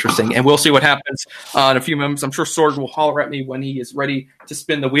to get interesting, and we'll see what happens in a few moments. I'm sure Sorg will holler at me when he is ready to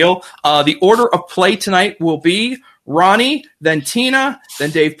spin the wheel. The order of play tonight will be Ronnie, then Tina,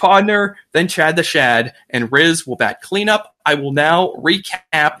 then Dave Podner, then Chad the Shad, and Riz will bat cleanup. I will now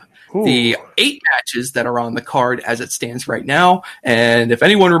recap the 8 matches that are on the card as it stands right now. And if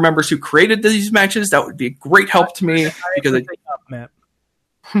anyone remembers who created these matches, that would be a great help to me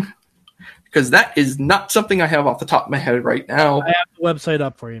because that is not something I have off the top of my head right now. I have the website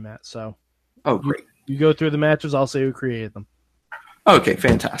up for you, Matt. So, great. You go through the matches. I'll say who created them. Okay,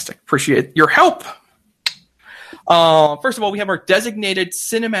 fantastic. Appreciate your help. First of all, we have our designated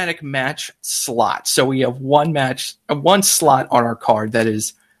cinematic match slot. So we have one slot on our card that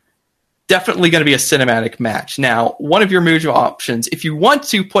is definitely going to be a cinematic match. Now, one of your move options, if you want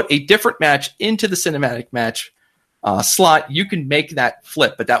to put a different match into the cinematic match slot, you can make that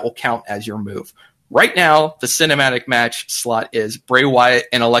flip, but that will count as your move. Right now, the cinematic match slot is Bray Wyatt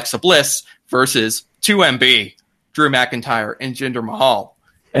and Alexa Bliss versus 2MB, Drew McIntyre and Jinder Mahal.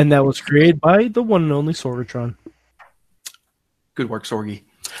 And that was created by the one and only Sorgatron. Good work, Sorgi.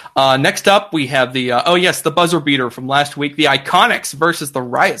 Next up, we have the buzzer beater from last week, the Iconics versus the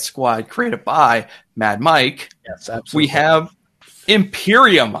Riot Squad, created by Mad Mike. Yes, absolutely. We have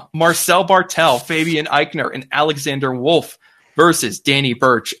Imperium, Marcel Bartel, Fabian Eichner, and Alexander Wolf versus Danny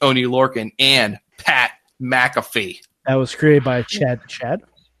Burch, Oni Lorcan, and Pat McAfee. That was created by Chad.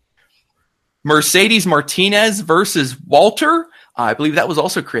 Mercedes Martinez versus Walter. I believe that was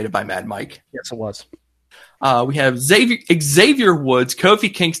also created by Mad Mike. Yes, it was. We have Xavier Woods,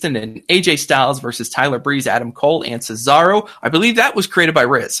 Kofi Kingston, and AJ Styles versus Tyler Breeze, Adam Cole, and Cesaro. I believe that was created by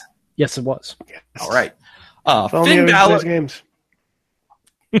Riz. Yes, it was. All right. Finn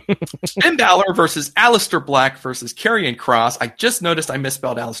Balor versus Aleister Black versus Karrion Kross. I just noticed I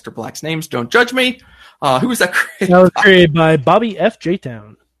misspelled Aleister Black's names. Don't judge me. Who was that created? That was created by Bobby F.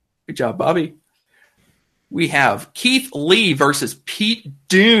 J-Town. Good job, Bobby. We have Keith Lee versus Pete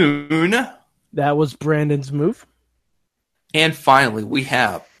Dunne. That was Brandon's move. And finally, we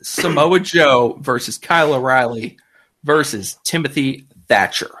have Samoa Joe versus Kyle O'Reilly versus Timothy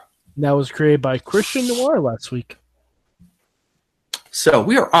Thatcher. That was created by Christian Noir last week. So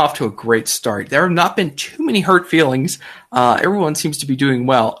we are off to a great start. There have not been too many hurt feelings. Everyone seems to be doing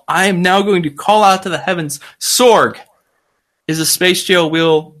well. I am now going to call out to the heavens. Sorg, is the Space Jail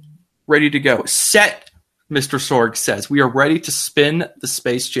wheel ready to go? Set, Mr. Sorg says. We are ready to spin the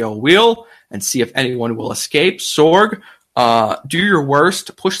Space Jail wheel and see if anyone will escape. Sorg, do your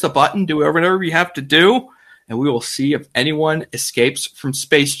worst. Push the button. Do whatever you have to do. And we will see if anyone escapes from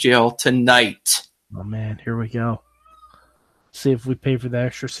Space Jail tonight. Oh, man. Here we go. See if we pay for the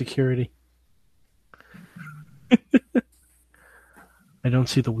extra security. I don't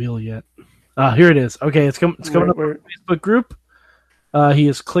see the wheel yet. Here it is. Okay, it's coming up on the Facebook group. He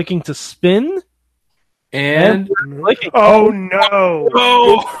is clicking to spin. And clicking. Oh, no.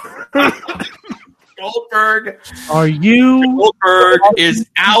 Oh! Goldberg. Goldberg is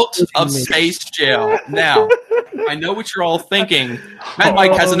out of Space Jail. Now, I know what you're all thinking. Mad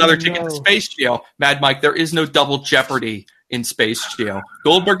Mike has another ticket to Space Jail. Mad Mike, there is no double jeopardy in Space Jail.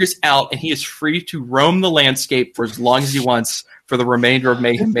 Goldberg is out, and he is free to roam the landscape for as long as he wants for the remainder of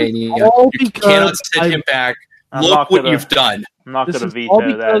Mayhem Mania. You cannot set him back. Look what you've done. I'm not going to This is veto all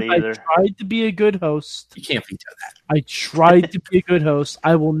that because either. I tried to be a good host. You can't veto that. I tried to be a good host.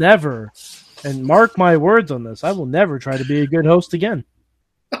 I will never, and mark my words on this, I will never try to be a good host again.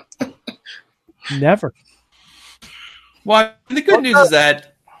 Never. Well, the good news is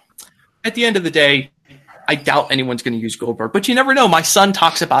that at the end of the day, I doubt anyone's going to use Goldberg, but you never know. My son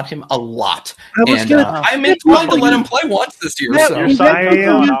talks about him a lot, and I'm inclined to let him play once this year. Yeah, so. Your son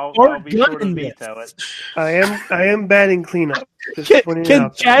comes on, I'll be sure to veto it. I am batting cleanup. Just pointing it Can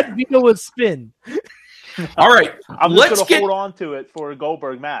out there. Chad veto a spin? All right, I'm let's just going to get. hold on to it for a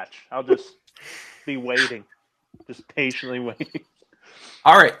Goldberg match. I'll just be waiting. Just patiently waiting.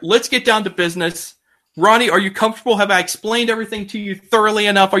 All right, let's get down to business. Ronnie, are you comfortable? Have I explained everything to you thoroughly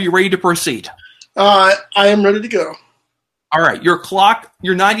enough? Are you ready to proceed? I am ready to go. All right, your clock,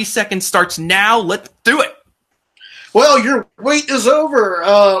 your 90 seconds starts now. Let's do it. Well, your wait is over.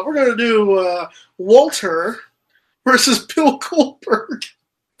 We're going to do Walter versus Bill Goldberg.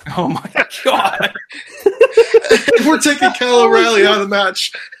 Oh, my God. We're taking Kyle O'Reilly out of the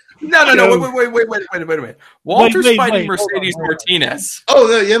match. No, wait a minute. Walter's fighting Mercedes Martinez.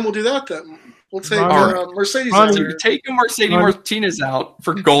 Oh, yeah, we'll do that then. We'll take Mercedes out. So you're taking Mercedes Martinez out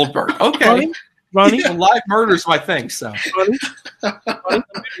for Goldberg. Okay. Ronnie? Yeah, live murder's my thing, so. Ronnie, I'm going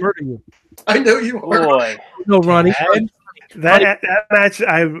to murder you. I know you are. Boy. No, Ronnie. That match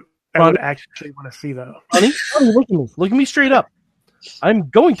I would actually want to see though. Ronnie, look at me. Look at me straight up. I'm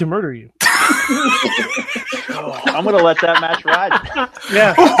going to murder you. I'm going to let that match ride.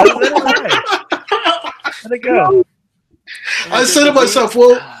 Yeah. Let it go. I said to myself,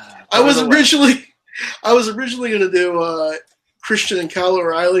 well, I was originally going to do Christian and Kyle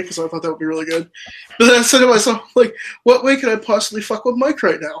O'Reilly because I thought that would be really good. But then I said to myself, like, what way can I possibly fuck with Mike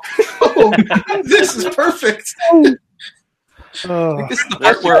right now? Oh, this is perfect. This is the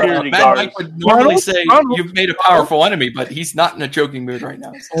part where Matt Mike would normally say you've made a powerful enemy, but he's not in a joking mood right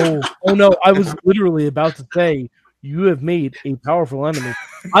now. Oh no, I was literally about to say you have made a powerful enemy.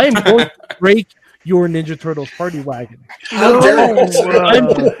 I am going to break your Ninja Turtles party wagon. How dare you? I'm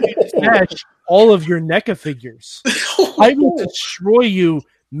going to smash all of your NECA figures. I will destroy you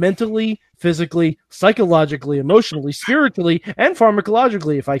mentally, physically, psychologically, emotionally, spiritually, and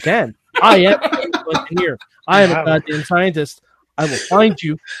pharmacologically if I can. I am an engineer. I am a goddamn scientist. I will find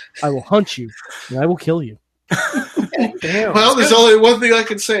you, I will hunt you, and I will kill you. Damn. Well, there's only one thing I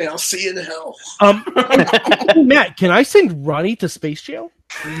can say. I'll see you in hell. Matt, can I send Ronnie to space jail?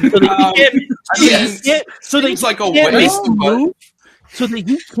 So that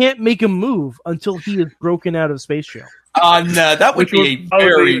he can't make a move until he is broken out of space jail. No, that would be a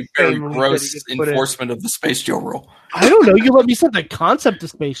very, very gross enforcement of the space jail rule. I don't know. You let me set the concept to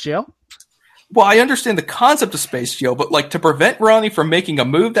space jail. Well, I understand the concept of space jail, but like to prevent Ronnie from making a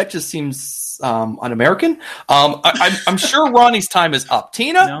move, that just seems un-American. I'm sure Ronnie's time is up.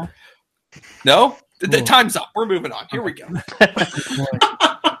 Tina? No? The time's up. We're moving on. Here we go.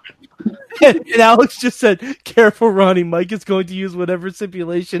 And Alex just said, "Careful, Ronnie. Mike is going to use whatever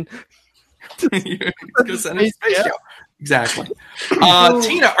stipulation." He's going to send him to space jail. Exactly.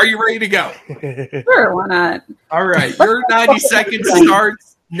 Tina, are you ready to go? Sure, why not? All right. Your 90 seconds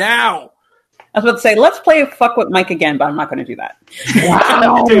starts now. I was about to say, let's play fuck with Mike again, but I'm not going to do that.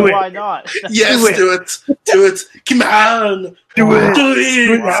 Wow. Why not? Yes, do it. Do it. Come on. Do it.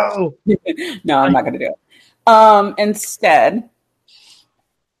 Do it. No, I'm not going to do it. Instead,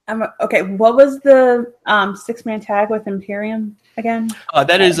 okay, what was the 6-man tag with Imperium again?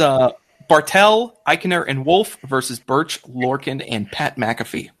 That is Bartel, Eichner, and Wolf versus Birch, Lorcan, and Pat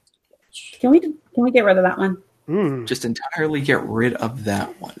McAfee. Can we get rid of that one? Just entirely get rid of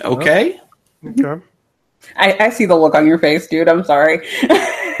that one. Okay? Okay. I see the look on your face, dude. I'm sorry.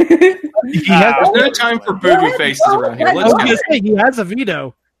 There's no time for booby faces around here. Let's go. He has a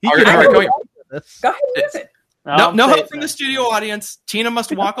veto. All right, go ahead. Go ahead and use it. No help from the studio audience. Tina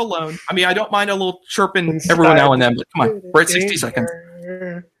must walk alone. I mean, I don't mind a little chirping every now and then, but come on. We're at 60 seconds.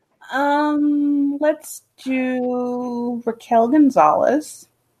 Let's do Raquel Gonzalez.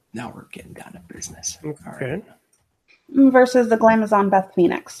 Now we're getting down to business. Okay. Versus the Glamazon Beth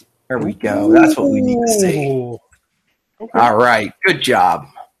Phoenix. There we go. That's what we need to see. Okay. All right. Good job.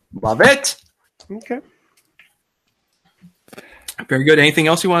 Love it. Okay. Very good. Anything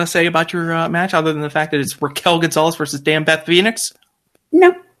else you want to say about your match other than the fact that it's Raquel Gonzalez versus Dan Beth Phoenix?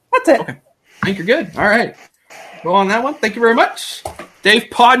 No, that's it. Okay. I think you're good. All right. Go on that one. Thank you very much. Dave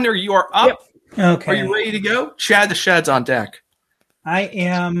Podner, you are up. Yep. Okay. Are you ready to go? Chad the Shad's on deck. I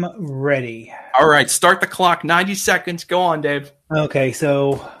am ready. All right, start the clock. 90 seconds. Go on, Dave. Okay,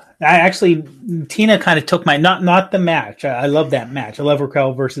 so Tina kind of took my not the match. I love that match. I love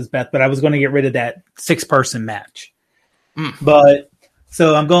Raquel versus Beth, but I was going to get rid of that 6-person match. But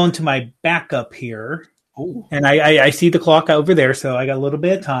so I'm going to my backup here. Ooh. And I see the clock over there, so I got a little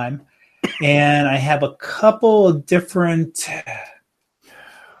bit of time. And I have a couple of different.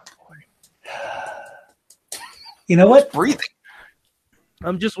 You know what? Breathing.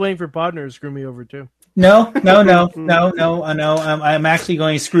 I'm just waiting for Podner to screw me over too. No. I'm actually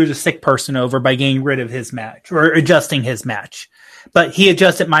going to screw the sick person over by getting rid of his match or adjusting his match. But he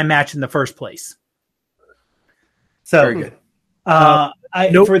adjusted my match in the first place. So, very good.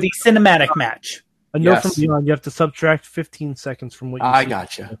 For the cinematic match. A note from Leon, you have to subtract 15 seconds from what you I see.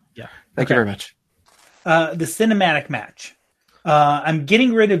 gotcha. Yeah. Thank you very much. The cinematic match. I'm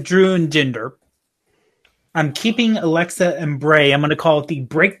getting rid of Drew and Jinder. I'm keeping Alexa and Bray. I'm going to call it the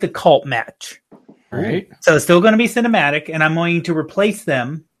Break the Cult match. All right. So it's still going to be cinematic, and I'm going to replace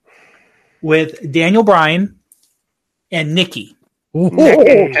them with Daniel Bryan and Nikki.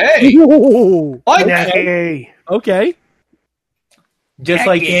 Hey. Okay. Just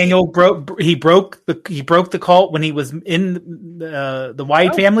like Daniel broke the cult when he was in the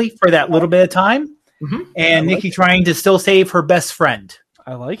Wyatt family for that little bit of time, and Nikki trying to still save her best friend.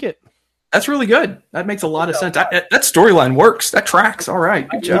 I like it. That's really good. That makes a lot of sense. That storyline works. That tracks. All right.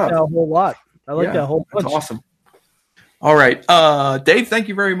 Good job. I like that a whole lot. I like that whole bunch. That's awesome. All right. Dave, thank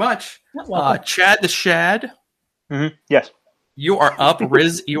you very much. Chad the Shad. Mm-hmm. Yes. You are up.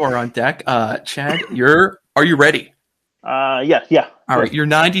 Riz, you are on deck. Chad, are you ready? Yeah. All right. Your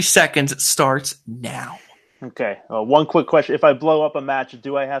 90 seconds starts now. Okay. One quick question. If I blow up a match,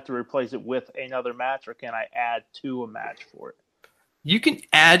 do I have to replace it with another match, or can I add to a match for it? You can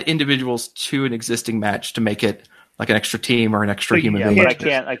add individuals to an existing match to make it like an extra team or an extra human being. But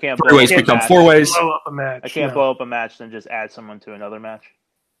I can't. Three ways become 4 ways. Blow up a match. I can't blow up a match and just add someone to another match.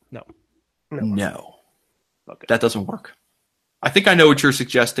 No. Okay. That doesn't work. I think I know what you're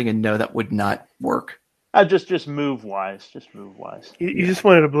suggesting, and no, that would not work. Just move wise. You just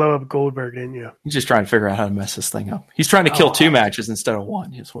wanted to blow up Goldberg, didn't you? He's just trying to figure out how to mess this thing up. He's trying to kill 2 matches instead of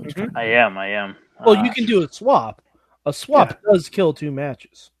 1. Is what he's trying to do. I am. Well, you can do a swap. A swap does kill 2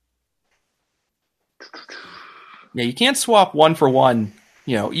 matches. Yeah, you can't swap 1 for 1.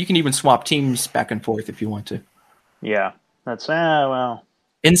 You know, you can even swap teams back and forth if you want to. Yeah, that's well.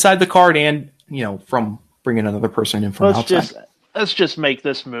 Inside the card, and from bringing another person in from outside. Let's just make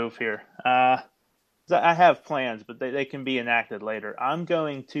this move here. I have plans, but they can be enacted later. I'm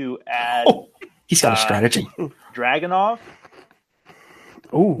going to add. Oh, he's got a strategy. Dragunov.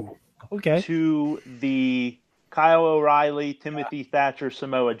 Oh, okay. To the Kyle O'Reilly, Timothy Thatcher,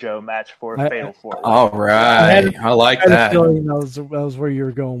 Samoa Joe match for a Fatal 4. All right, I like that. I had a feeling that was where you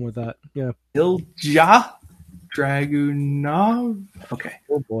were going with that. Yeah. Ilja Dragunov. Okay.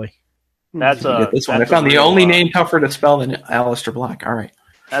 Oh boy. That's this one. I found the only name tougher to spell than Aleister Black. All right.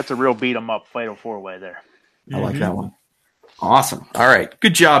 That's a real beat 'em up Fatal 4-way there. I like that one. Awesome. All right.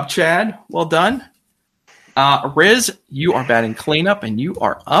 Good job, Chad. Well done. Riz, you are batting cleanup and you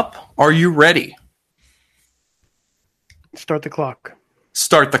are up. Are you ready? Start the clock.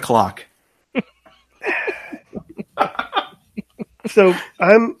 Start the clock. So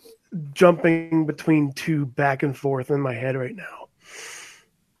I'm jumping between 2 back and forth in my head right now.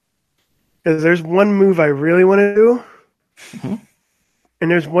 Because there's one move I really want to do,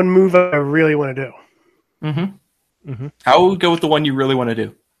 and there's one move I really want to do. I will go with the one you really want to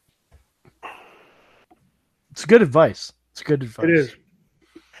do. It's good advice. It is.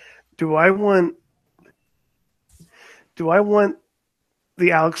 Do I want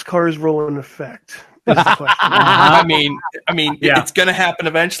the Alex Carswell in effect? Is the question. I mean, it's going to happen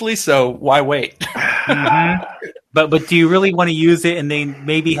eventually, so why wait? But do you really want to use it and then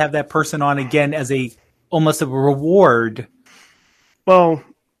maybe have that person on again as almost a reward? Well,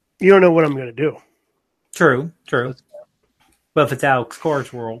 you don't know what I'm going to do. True. But if it's Alex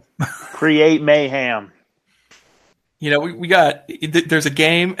Carswell, create mayhem. We got. There's a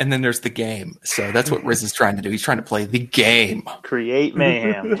game, and then there's the game. So that's what Riz is trying to do. He's trying to play the game. Create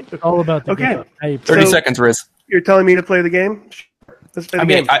mayhem. It's all about the game. Hey, 30 seconds, Riz. You're telling me to play the game? Let's play the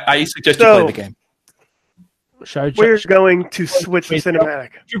game. I suggest you play the game. We're going to switch to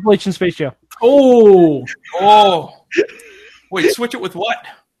cinematic. Triple H and Space Jam. Oh. Wait, switch it with what?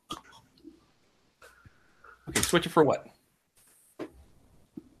 Okay, switch it for what?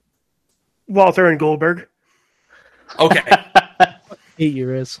 Walter and Goldberg. Okay. 8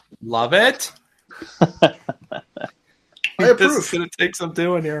 years. Love it. I approve. This is going to take some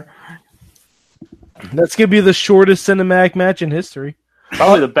doing here. That's gonna be the shortest cinematic match in history.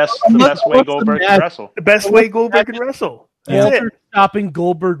 Probably the best way Goldberg can wrestle. The best way Goldberg can wrestle. That's it. Walter stopping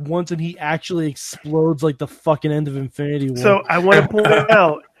Goldberg once, and he actually explodes like the fucking end of Infinity War. So I want to point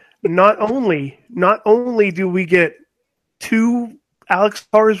out, not only do we get 2 Alex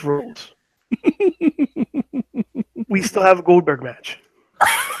Cars rolls, we still have a Goldberg match.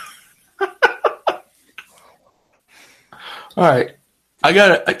 All right.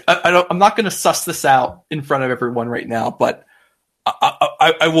 I'm not going to suss this out in front of everyone right now, but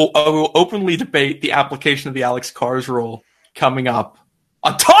I will openly debate the application of the Alex Cars rule coming up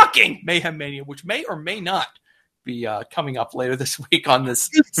on Talking Mayhem Mania, which may or may not be coming up later this week on this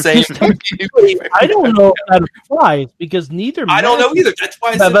same. I don't know if that applies because neither. I don't know either. That's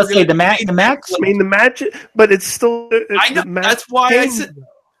why I said the match. I mean, the match, but it's still. I know. That's why I said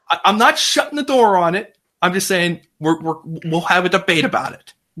I'm not shutting the door on it. I'm just saying we'll have a debate about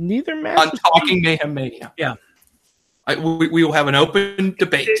it. Neither match on Talking Mayhem Mania. Yeah, we will have an open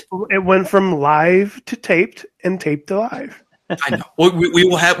debate. It went from live to taped and taped to live. I know. We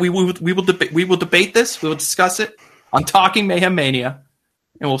will debate this. We will discuss it on Talking Mayhem Mania,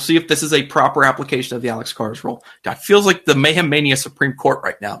 and we'll see if this is a proper application of the Alex Cars rule. God, feels like the Mayhem Mania Supreme Court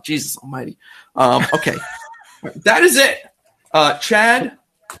right now. Jesus Almighty. Okay, that is it.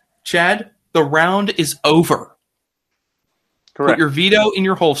 Chad, the round is over. Correct. Put your veto in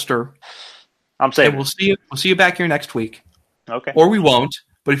your holster. I'm saying we'll see you back here next week. Okay. Or we won't.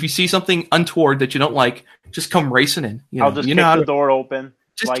 But if you see something untoward that you don't like, just come racing in. I'll just kick the door open.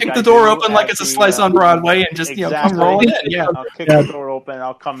 Just kick the door open like it's a slice on Broadway, and just come rolling in. Yeah, I'll kick the door open.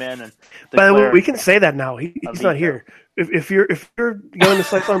 I'll come in and. By the way, we can say that now. He's not here. If you're going to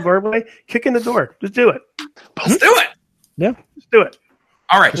slice on Broadway, kick in the door. Just do it. Let's do it. Yeah, just do it.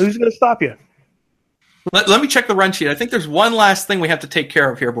 All right. Who's going to stop you? Let me check the run sheet. I think there's one last thing we have to take care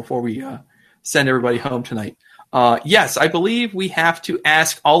of here before we send everybody home tonight. Yes, I believe we have to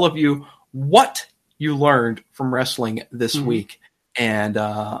ask all of you what you learned from wrestling this week. And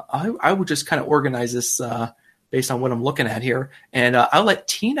I would just kind of organize this based on what I'm looking at here. And I'll let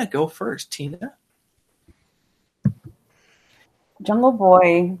Tina go first. Tina? Jungle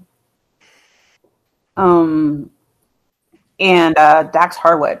Boy and Dax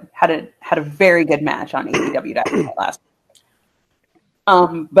Harwood had a very good match on AEW last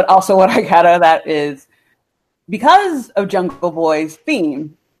week. But also what I got out of that is because of Jungle Boy's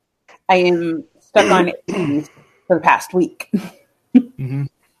theme, I am stuck on 80s for the past week. Mm-hmm.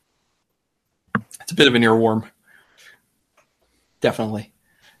 It's a bit of an earworm. Definitely.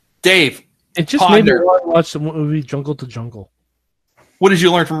 Dave. It just made me want to watch the movie Jungle to Jungle. What did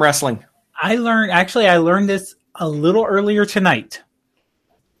you learn from wrestling? I learned this a little earlier tonight.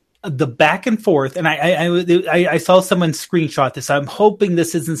 The back and forth, and I saw someone screenshot this. I'm hoping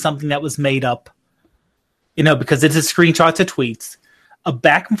this isn't something that was made up, because it's a screenshot of tweets. A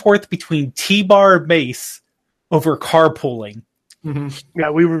back and forth between T-Bar and Mace over carpooling. Mm-hmm. Yeah,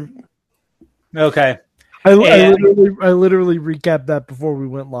 we were okay. I literally recapped that before we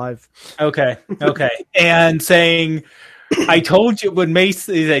went live. Okay, and saying, I told you when Mace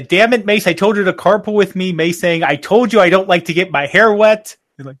said, "Damn it, Mace! I told you to carpool with me." Mace saying, "I told you I don't like to get my hair wet."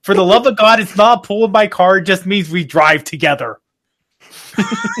 Like, for the love of God, it's not pulling my car. It just means we drive together.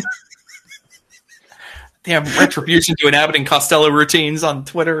 Damn, Retribution doing Abbott and Costello routines on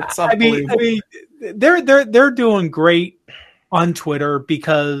Twitter. It's unbelievable. I mean, they're doing great on Twitter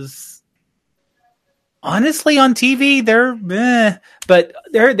because honestly, on TV but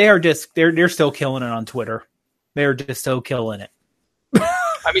they're still killing it on Twitter. They're just so killing it.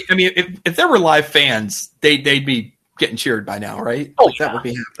 I mean, if there were live fans, they'd be getting cheered by now, right? Oh, like, yeah. That would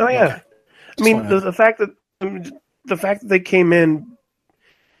be. Oh yeah. Okay. I mean, the fact that they came in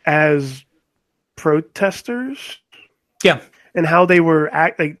as protesters, yeah, and how they were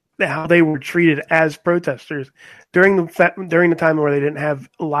how they were treated as protesters during the time where they didn't have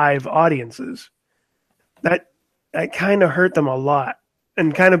live audiences, that kind of hurt them a lot,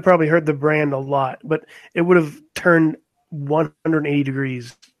 and kind of probably hurt the brand a lot. But it would have turned 180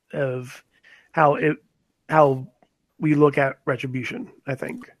 degrees of how we look at Retribution, I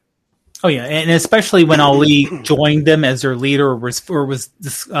think. Oh yeah, and especially when Ali joined them as their leader, or was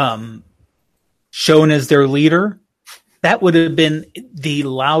shown as their leader, that would have been the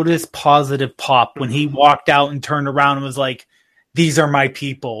loudest positive pop when he walked out and turned around and was like, "These are my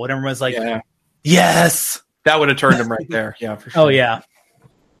people," and everyone was like, "Yes." That would have turned him right there. Yeah, for sure. Oh yeah.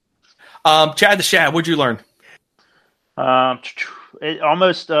 Chad the Shad, what'd you learn?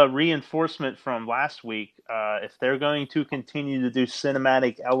 Almost reinforcement from last week. If they're going to continue to do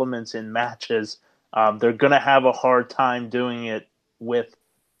cinematic elements in matches, they're going to have a hard time doing it with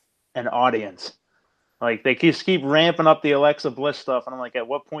an audience. Like they just keep ramping up the Alexa Bliss stuff, and I'm like, at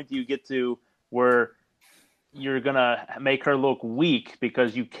what point do you get to where you're gonna make her look weak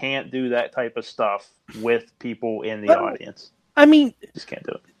because you can't do that type of stuff with people in the audience? I mean, just can't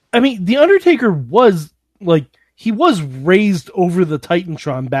do it. I mean, the Undertaker was like he was raised over the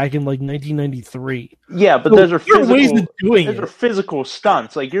Titantron back in like 1993. Yeah, but So those are there are ways physical. of doing Those it. are physical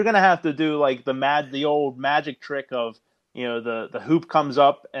stunts. Like you're gonna have to do like the old magic trick of the hoop comes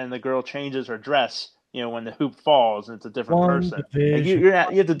up and the girl changes her dress. When the hoop falls and it's a different person. Like you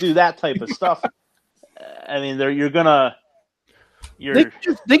have to do that type of stuff. I mean, they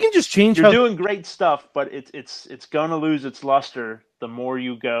can just change. You're how doing great stuff, but it's going to lose its luster the more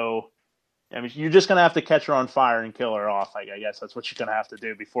you go. I mean, you're just going to have to catch her on fire and kill her off. I guess that's what you're going to have to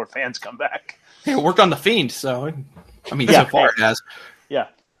do before fans come back. Yeah, it worked on the Fiend, so I mean, so far it has. Yeah.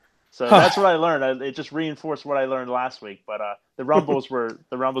 So that's what I learned. It just reinforced what I learned last week. But the Rumbles were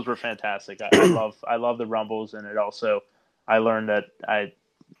fantastic. I love the Rumbles, and I learned that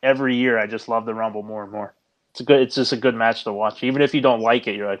every year I just love the Rumble more and more. It's just a good match to watch. Even if you don't like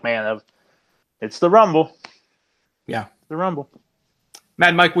it, you're like, man, it's the Rumble. Yeah, the Rumble.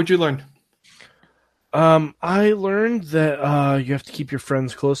 Mad Mike, what'd you learn? I learned that you have to keep your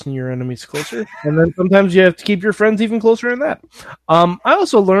friends close and your enemies closer, and then sometimes you have to keep your friends even closer than that. I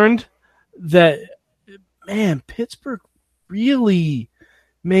also learned that, man, Pittsburgh really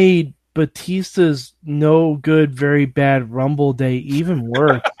made Batista's no good, very bad Rumble day even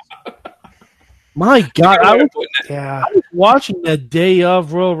worse. My God, I was watching that day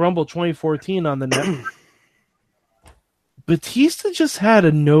of Royal Rumble 2014 on the net. Batista just had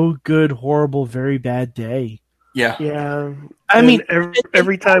a no good, horrible, very bad day. Yeah. Yeah. I mean,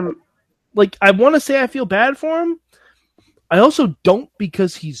 every time. Like, I want to say I feel bad for him. I also don't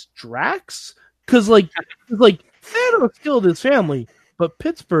because he's Drax. Because, like Thanos killed his family, but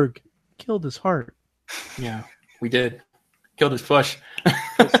Pittsburgh killed his heart. Yeah, we did. Killed his push.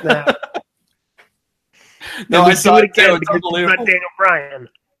 No, I saw it too. It's unbelievable. Daniel Bryan.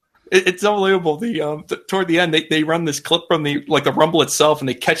 It's unbelievable. Toward the end, they run this clip from the Rumble itself, and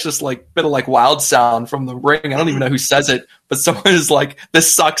they catch this bit of wild sound from the ring. I don't even know who says it, but someone is like,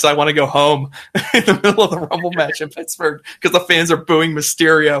 "This sucks. I want to go home." In the middle of the Rumble match in Pittsburgh because the fans are booing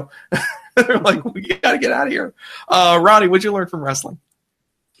Mysterio. They're like, "We got to get out of here." Ronnie, what'd you learn from wrestling?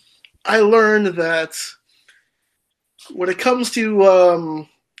 I learned that when it comes to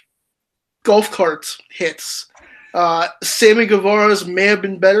golf cart hits, Sammy Guevara's may have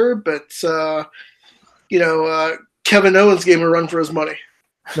been better, but Kevin Owens gave him a run for his money.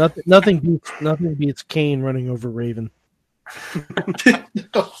 Nothing beats Kane running over Raven.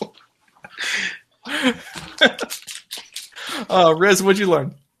 Riz, what'd you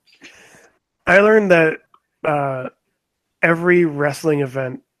learn? I learned that every wrestling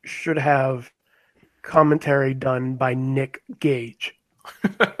event should have commentary done by Nick Gage.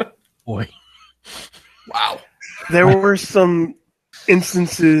 Boy. Wow. There were some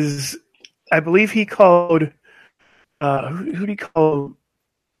instances, I believe he called, who did he call?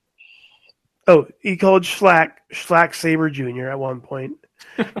 Oh, he called Schlack Sabre Jr. at one point.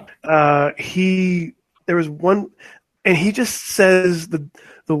 There was one, and he just says the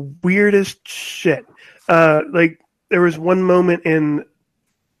weirdest shit. There was one moment in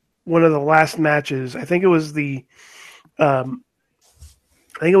one of the last matches. I think it was the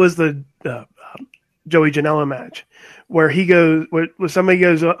Joey Janela match where he goes, where somebody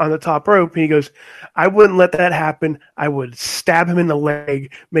goes on the top rope and he goes, "I wouldn't let that happen. I would stab him in the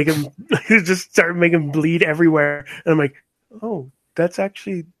leg, make him just start making him bleed everywhere." And I'm like, "Oh, that's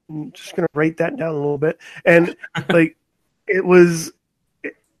actually I'm just gonna write that down a little bit." And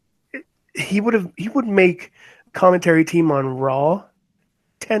he would make commentary team on Raw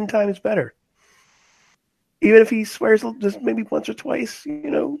 10 times better. Even if he swears just maybe once or twice,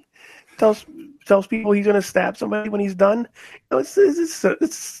 tells people he's going to stab somebody when he's done.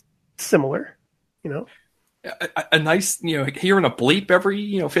 It's similar, A nice, hearing a bleep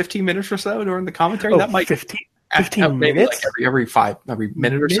every 15 minutes or so during the commentary. That might 15 maybe minutes every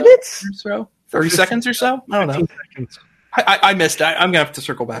minute or minutes? so, 30 seconds or so. I don't know. Seconds. I missed that. I'm gonna have to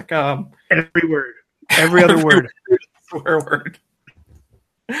circle back. Every word, every other word, swear word.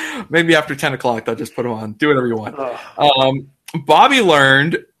 Maybe after 10 o'clock, they'll just put them on. Do whatever you want. Bobby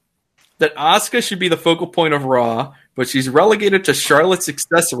learned that Asuka should be the focal point of Raw, but she's relegated to Charlotte's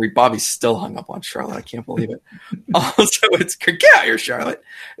accessory. Bobby's still hung up on Charlotte. I can't believe it. Also, get out here, Charlotte.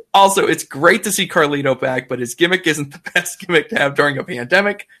 Also, it's great to see Carlito back, but his gimmick isn't the best gimmick to have during a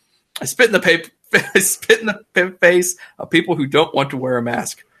pandemic. I spit in the face of people who don't want to wear a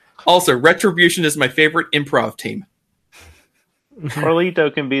mask. Also, Retribution is my favorite improv team.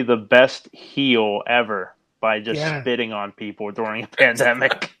 Carlito can be the best heel ever by just Yeah. spitting on people during a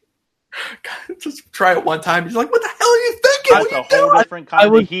pandemic. Just try it one time. He's like, "What the hell are you thinking? That's a whole different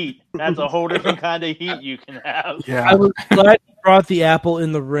kind of heat. That's a whole different kind of heat you can have. I was glad he brought the apple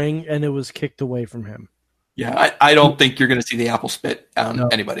in the ring and it was kicked away from him. Yeah, I don't think you're going to see the apple spit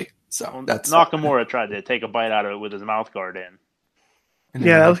on anybody. So that's Nakamura tried to take a bite out of it with his mouth guard in.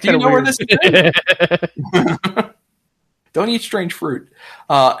 Yeah, that was Do you kind know of where weird. this is? Don't eat strange fruit.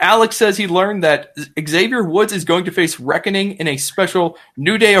 Alex says he learned that Xavier Woods is going to face Reckoning in a special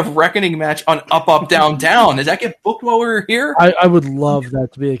New Day of Reckoning match on Up, Up, Down, Down. Does that get booked while we were here? I would love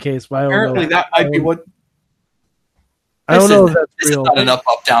that to be the case, but I don't Apparently, know. that might be what. I don't know if that's This real. is not an Up,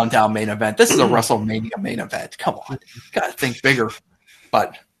 Up, Down, Down main event. This is a WrestleMania main event. Come on, gotta think bigger.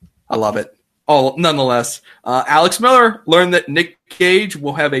 But I love it. Oh, nonetheless, Alex Miller learned that Nick Gage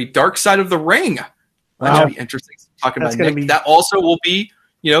will have a Dark Side of the Ring. That should be interesting. Talking That's about gonna Nick. be- That also will be,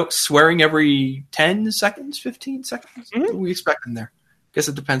 swearing every 10 seconds, 15 seconds. What do we expect in there? Guess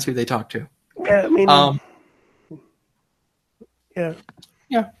it depends who they talk to. Yeah, I mean, yeah.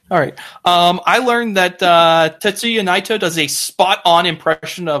 Yeah. All right. I learned that Tetsuya Naito does a spot-on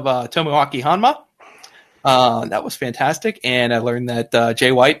impression of Tomoaki Hanma. That was fantastic. And I learned that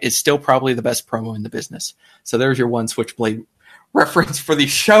Jay White is still probably the best promo in the business. So there's your one Switchblade reference for the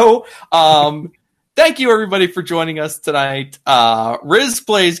show. Thank you, everybody, for joining us tonight. Riz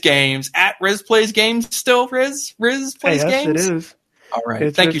Plays Games, at Riz Plays Games still, Riz? Riz Plays Yes, Games? it is. All right.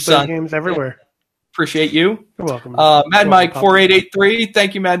 It's Thank Riz you, Plays son. Games everywhere. Appreciate you. You're welcome. Mad Mike 4883.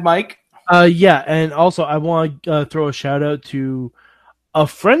 Thank you, Mad Mike. Yeah, and also I want to throw a shout out to a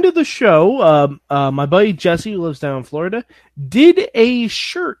friend of the show, my buddy Jesse, who lives down in Florida, did a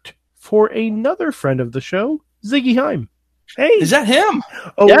shirt for another friend of the show, Ziggy Heim. Hey, Is that him?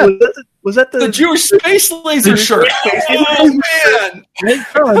 oh, yeah. was that the The Jewish Space Laser shirt. Oh, man.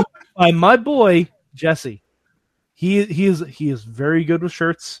 Done by my boy Jesse. He is very good with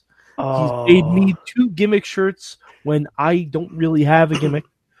shirts. Oh. He's made me 2 gimmick shirts when I don't really have a gimmick.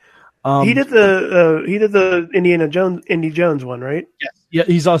 He did the Indy Jones one, right? Yeah,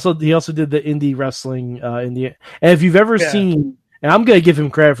 he also did the indie wrestling and if you've ever Yeah. seen, and I'm gonna give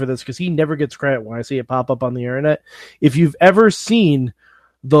him credit for this because he never gets credit when I see it pop up on the internet. If you've ever seen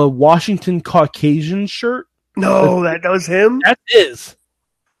the Washington Caucasian shirt, No, that was him.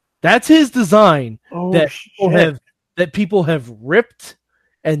 that's his design Oh, that people have ripped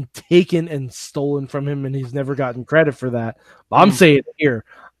and taken and stolen from him, and he's never gotten credit for that. But I'm saying it here,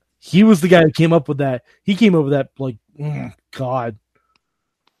 he was the guy who came up with that. He came up with that like, God,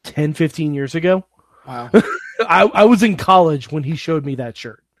 10, 15 years ago. Wow. I was in college when he showed me that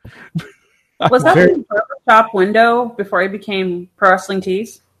shirt. Was that in the barbershop window before he became Pro Wrestling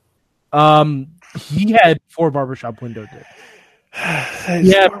Tees? He had 4 barbershop window did.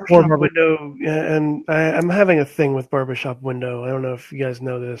 Yeah, Barbershop Window, yeah, and I'm having a thing with Barbershop Window. I don't know if you guys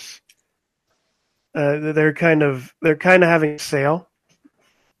know this. They're kind of having a sale.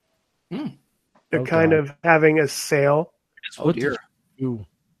 They're kind of having a sale. Oh, dear. Ooh.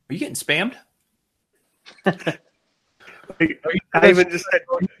 Are you getting spammed? I even just said,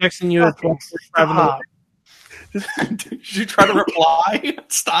 texting you at stop. Did you try to reply?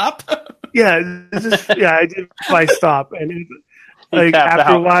 Stop. Yeah, I did reply stop, and like tapped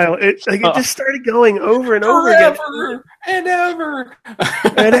after a out. while, it just started going over and over again, Forever and ever.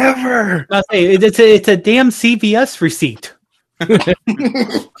 and ever. I'll say, it's a damn CVS receipt. And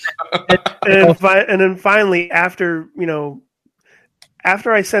then finally, after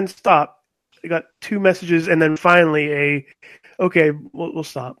I sent stop, I got 2 messages, and then finally okay, we'll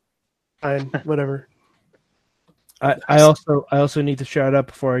stop. Fine, whatever. I also need to shout out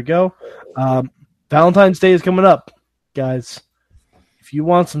before I go. Valentine's Day is coming up, guys. If you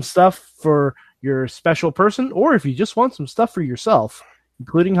want some stuff for your special person, or if you just want some stuff for yourself,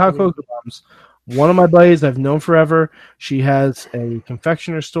 including hot cocoa bombs, one of my buddies I've known forever, she has a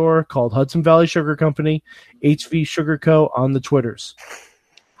confectioner store called Hudson Valley Sugar Company, HV Sugar Co. on the Twitters.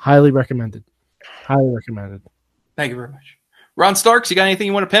 Highly recommended. Highly recommended. Thank you very much. Ron Starks, you got anything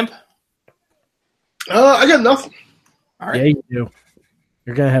you want to pimp? I got nothing. All right. Yeah, you do.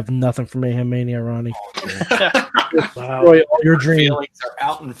 You're going to have nothing for Mayhem Mania, Ronnie. Wow. Destroy all your dreams. Feelings are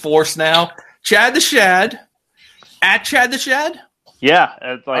out in force now. Chad the Shad. At Chad the Shad. Yeah,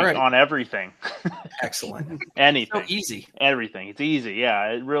 it's like All right. on everything. Excellent. Anything. So easy. Everything. It's easy.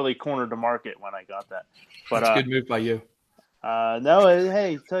 Yeah, it really cornered the market when I got that. But That's a good move by you.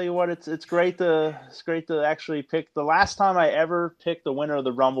 hey, tell you what, it's great to actually pick. The last time I ever picked the winner of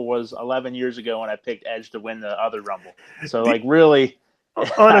the Rumble was 11 years ago when I picked Edge to win the other Rumble. So like really,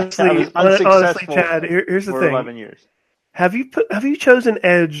 Honestly, I was unsuccessful Chad, here's the for thing. 11 years. Have you chosen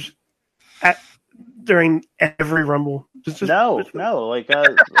Edge during every Rumble? No. Like I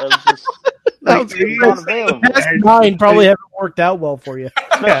was just. Mine probably haven't worked out well for you,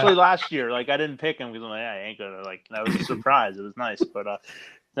 especially last year. Like I didn't pick him because I'm like, I ain't gonna like. That was a surprise. It was nice, but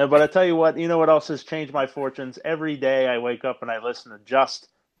no. But I tell you what, you know what else has changed my fortunes? Every day I wake up and I listen to just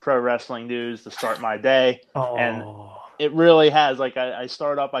pro wrestling news to start my day, and it really has. Like I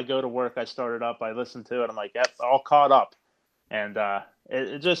start up, I go to work, I start it up, I listen to it, I'm like, yep, all caught up, and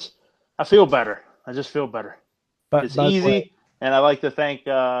it just, I feel better. I just feel better. But it's easy. And I like to thank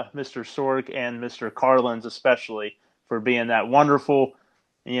Mr. Sorg and Mr. Carlins especially for being that wonderful,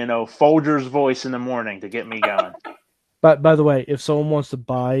 Folger's voice in the morning to get me going. But by the way, if someone wants to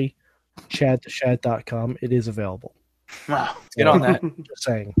buy chat2chat.com, it is available. Wow, get on that. Just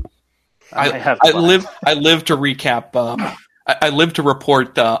saying. I live to recap. I live to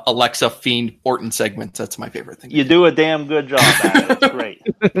report Alexa Fiend Orton segments. That's my favorite thing. You do a damn good job at it. It's great.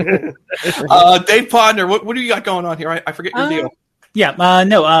 Dave Podner, what do you got going on here? I forget your deal. Yeah,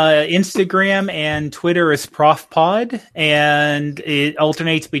 Instagram and Twitter is ProfPod, and it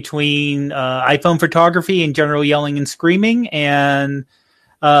alternates between iPhone photography and general yelling and screaming, and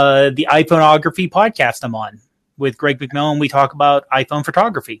the iPhoneography podcast I'm on with Greg McMillan. We talk about iPhone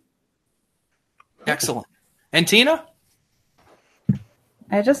photography. Excellent. And Tina?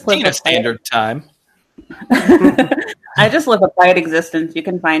 I just live Tina Standard Time. I just live a quiet existence. You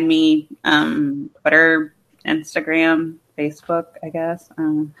can find me Twitter, Instagram, Facebook, I guess.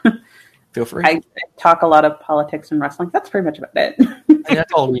 Feel free. I talk a lot of politics and wrestling. That's pretty much about it.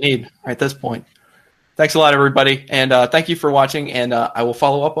 That's all we need right at this point. Thanks a lot, everybody. And thank you for watching. And I will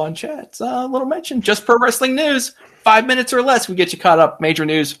follow up on chat's little mention. Just pro wrestling news. 5 minutes or less, we get you caught up. Major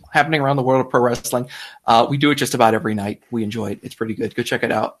news happening around the world of pro wrestling. We do it just about every night. We enjoy it. It's pretty good. Go check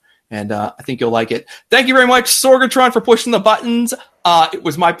it out. And I think you'll like it. Thank you very much, Sorgatron, for pushing the buttons. It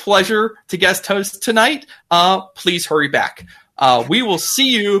was my pleasure to guest host tonight. Please hurry back. We will see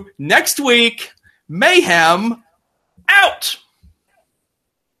you next week. Mayhem out.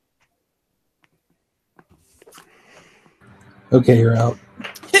 Okay, you're out.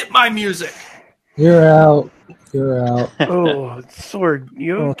 Hit my music. You're out. You're out. Oh, Sorg,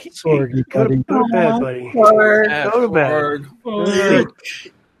 Sorg, you go to bed, buddy. Go to bed.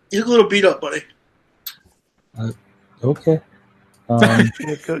 You're a little beat up, buddy. Okay.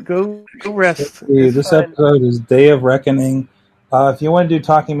 Go rest. This episode is Day of Reckoning. If you want to do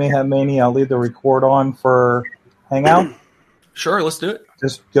Talking Mayhem Mania, I'll leave the record on for Hangout. Sure, let's do it.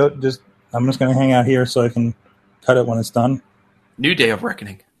 I'm just going to hang out here so I can cut it when it's done. New Day of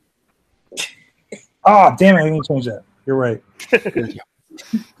Reckoning. Oh, damn it! I need to change that. You're right.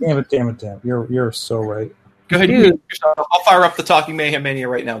 Damn it! You're so right. Go ahead. Dude. I'll fire up the Talking Mayhem Mania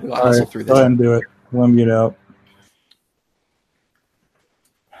right now. We'll hustle through this. Go ahead and do it. We'll mute out.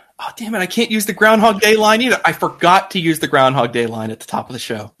 Oh, damn it. I can't use the Groundhog Day line either. I forgot to use the Groundhog Day line at the top of the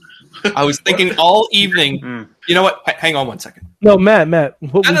show. I was thinking all evening. You know what? Hang on one second. No, Matt. No,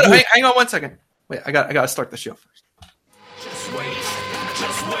 hang on one second. Wait, I got to start the show first. Just wait.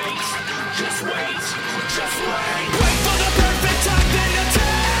 Wait for the perfect time, then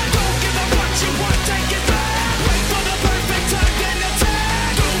attack. Don't give up what you want, take it back. Wait for the perfect time, then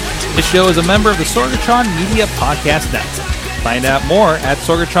attack. Do what you This show is a member of the Sorgatron Media Podcast Network. Find out more at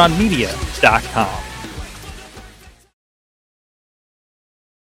sorgatronmedia.com.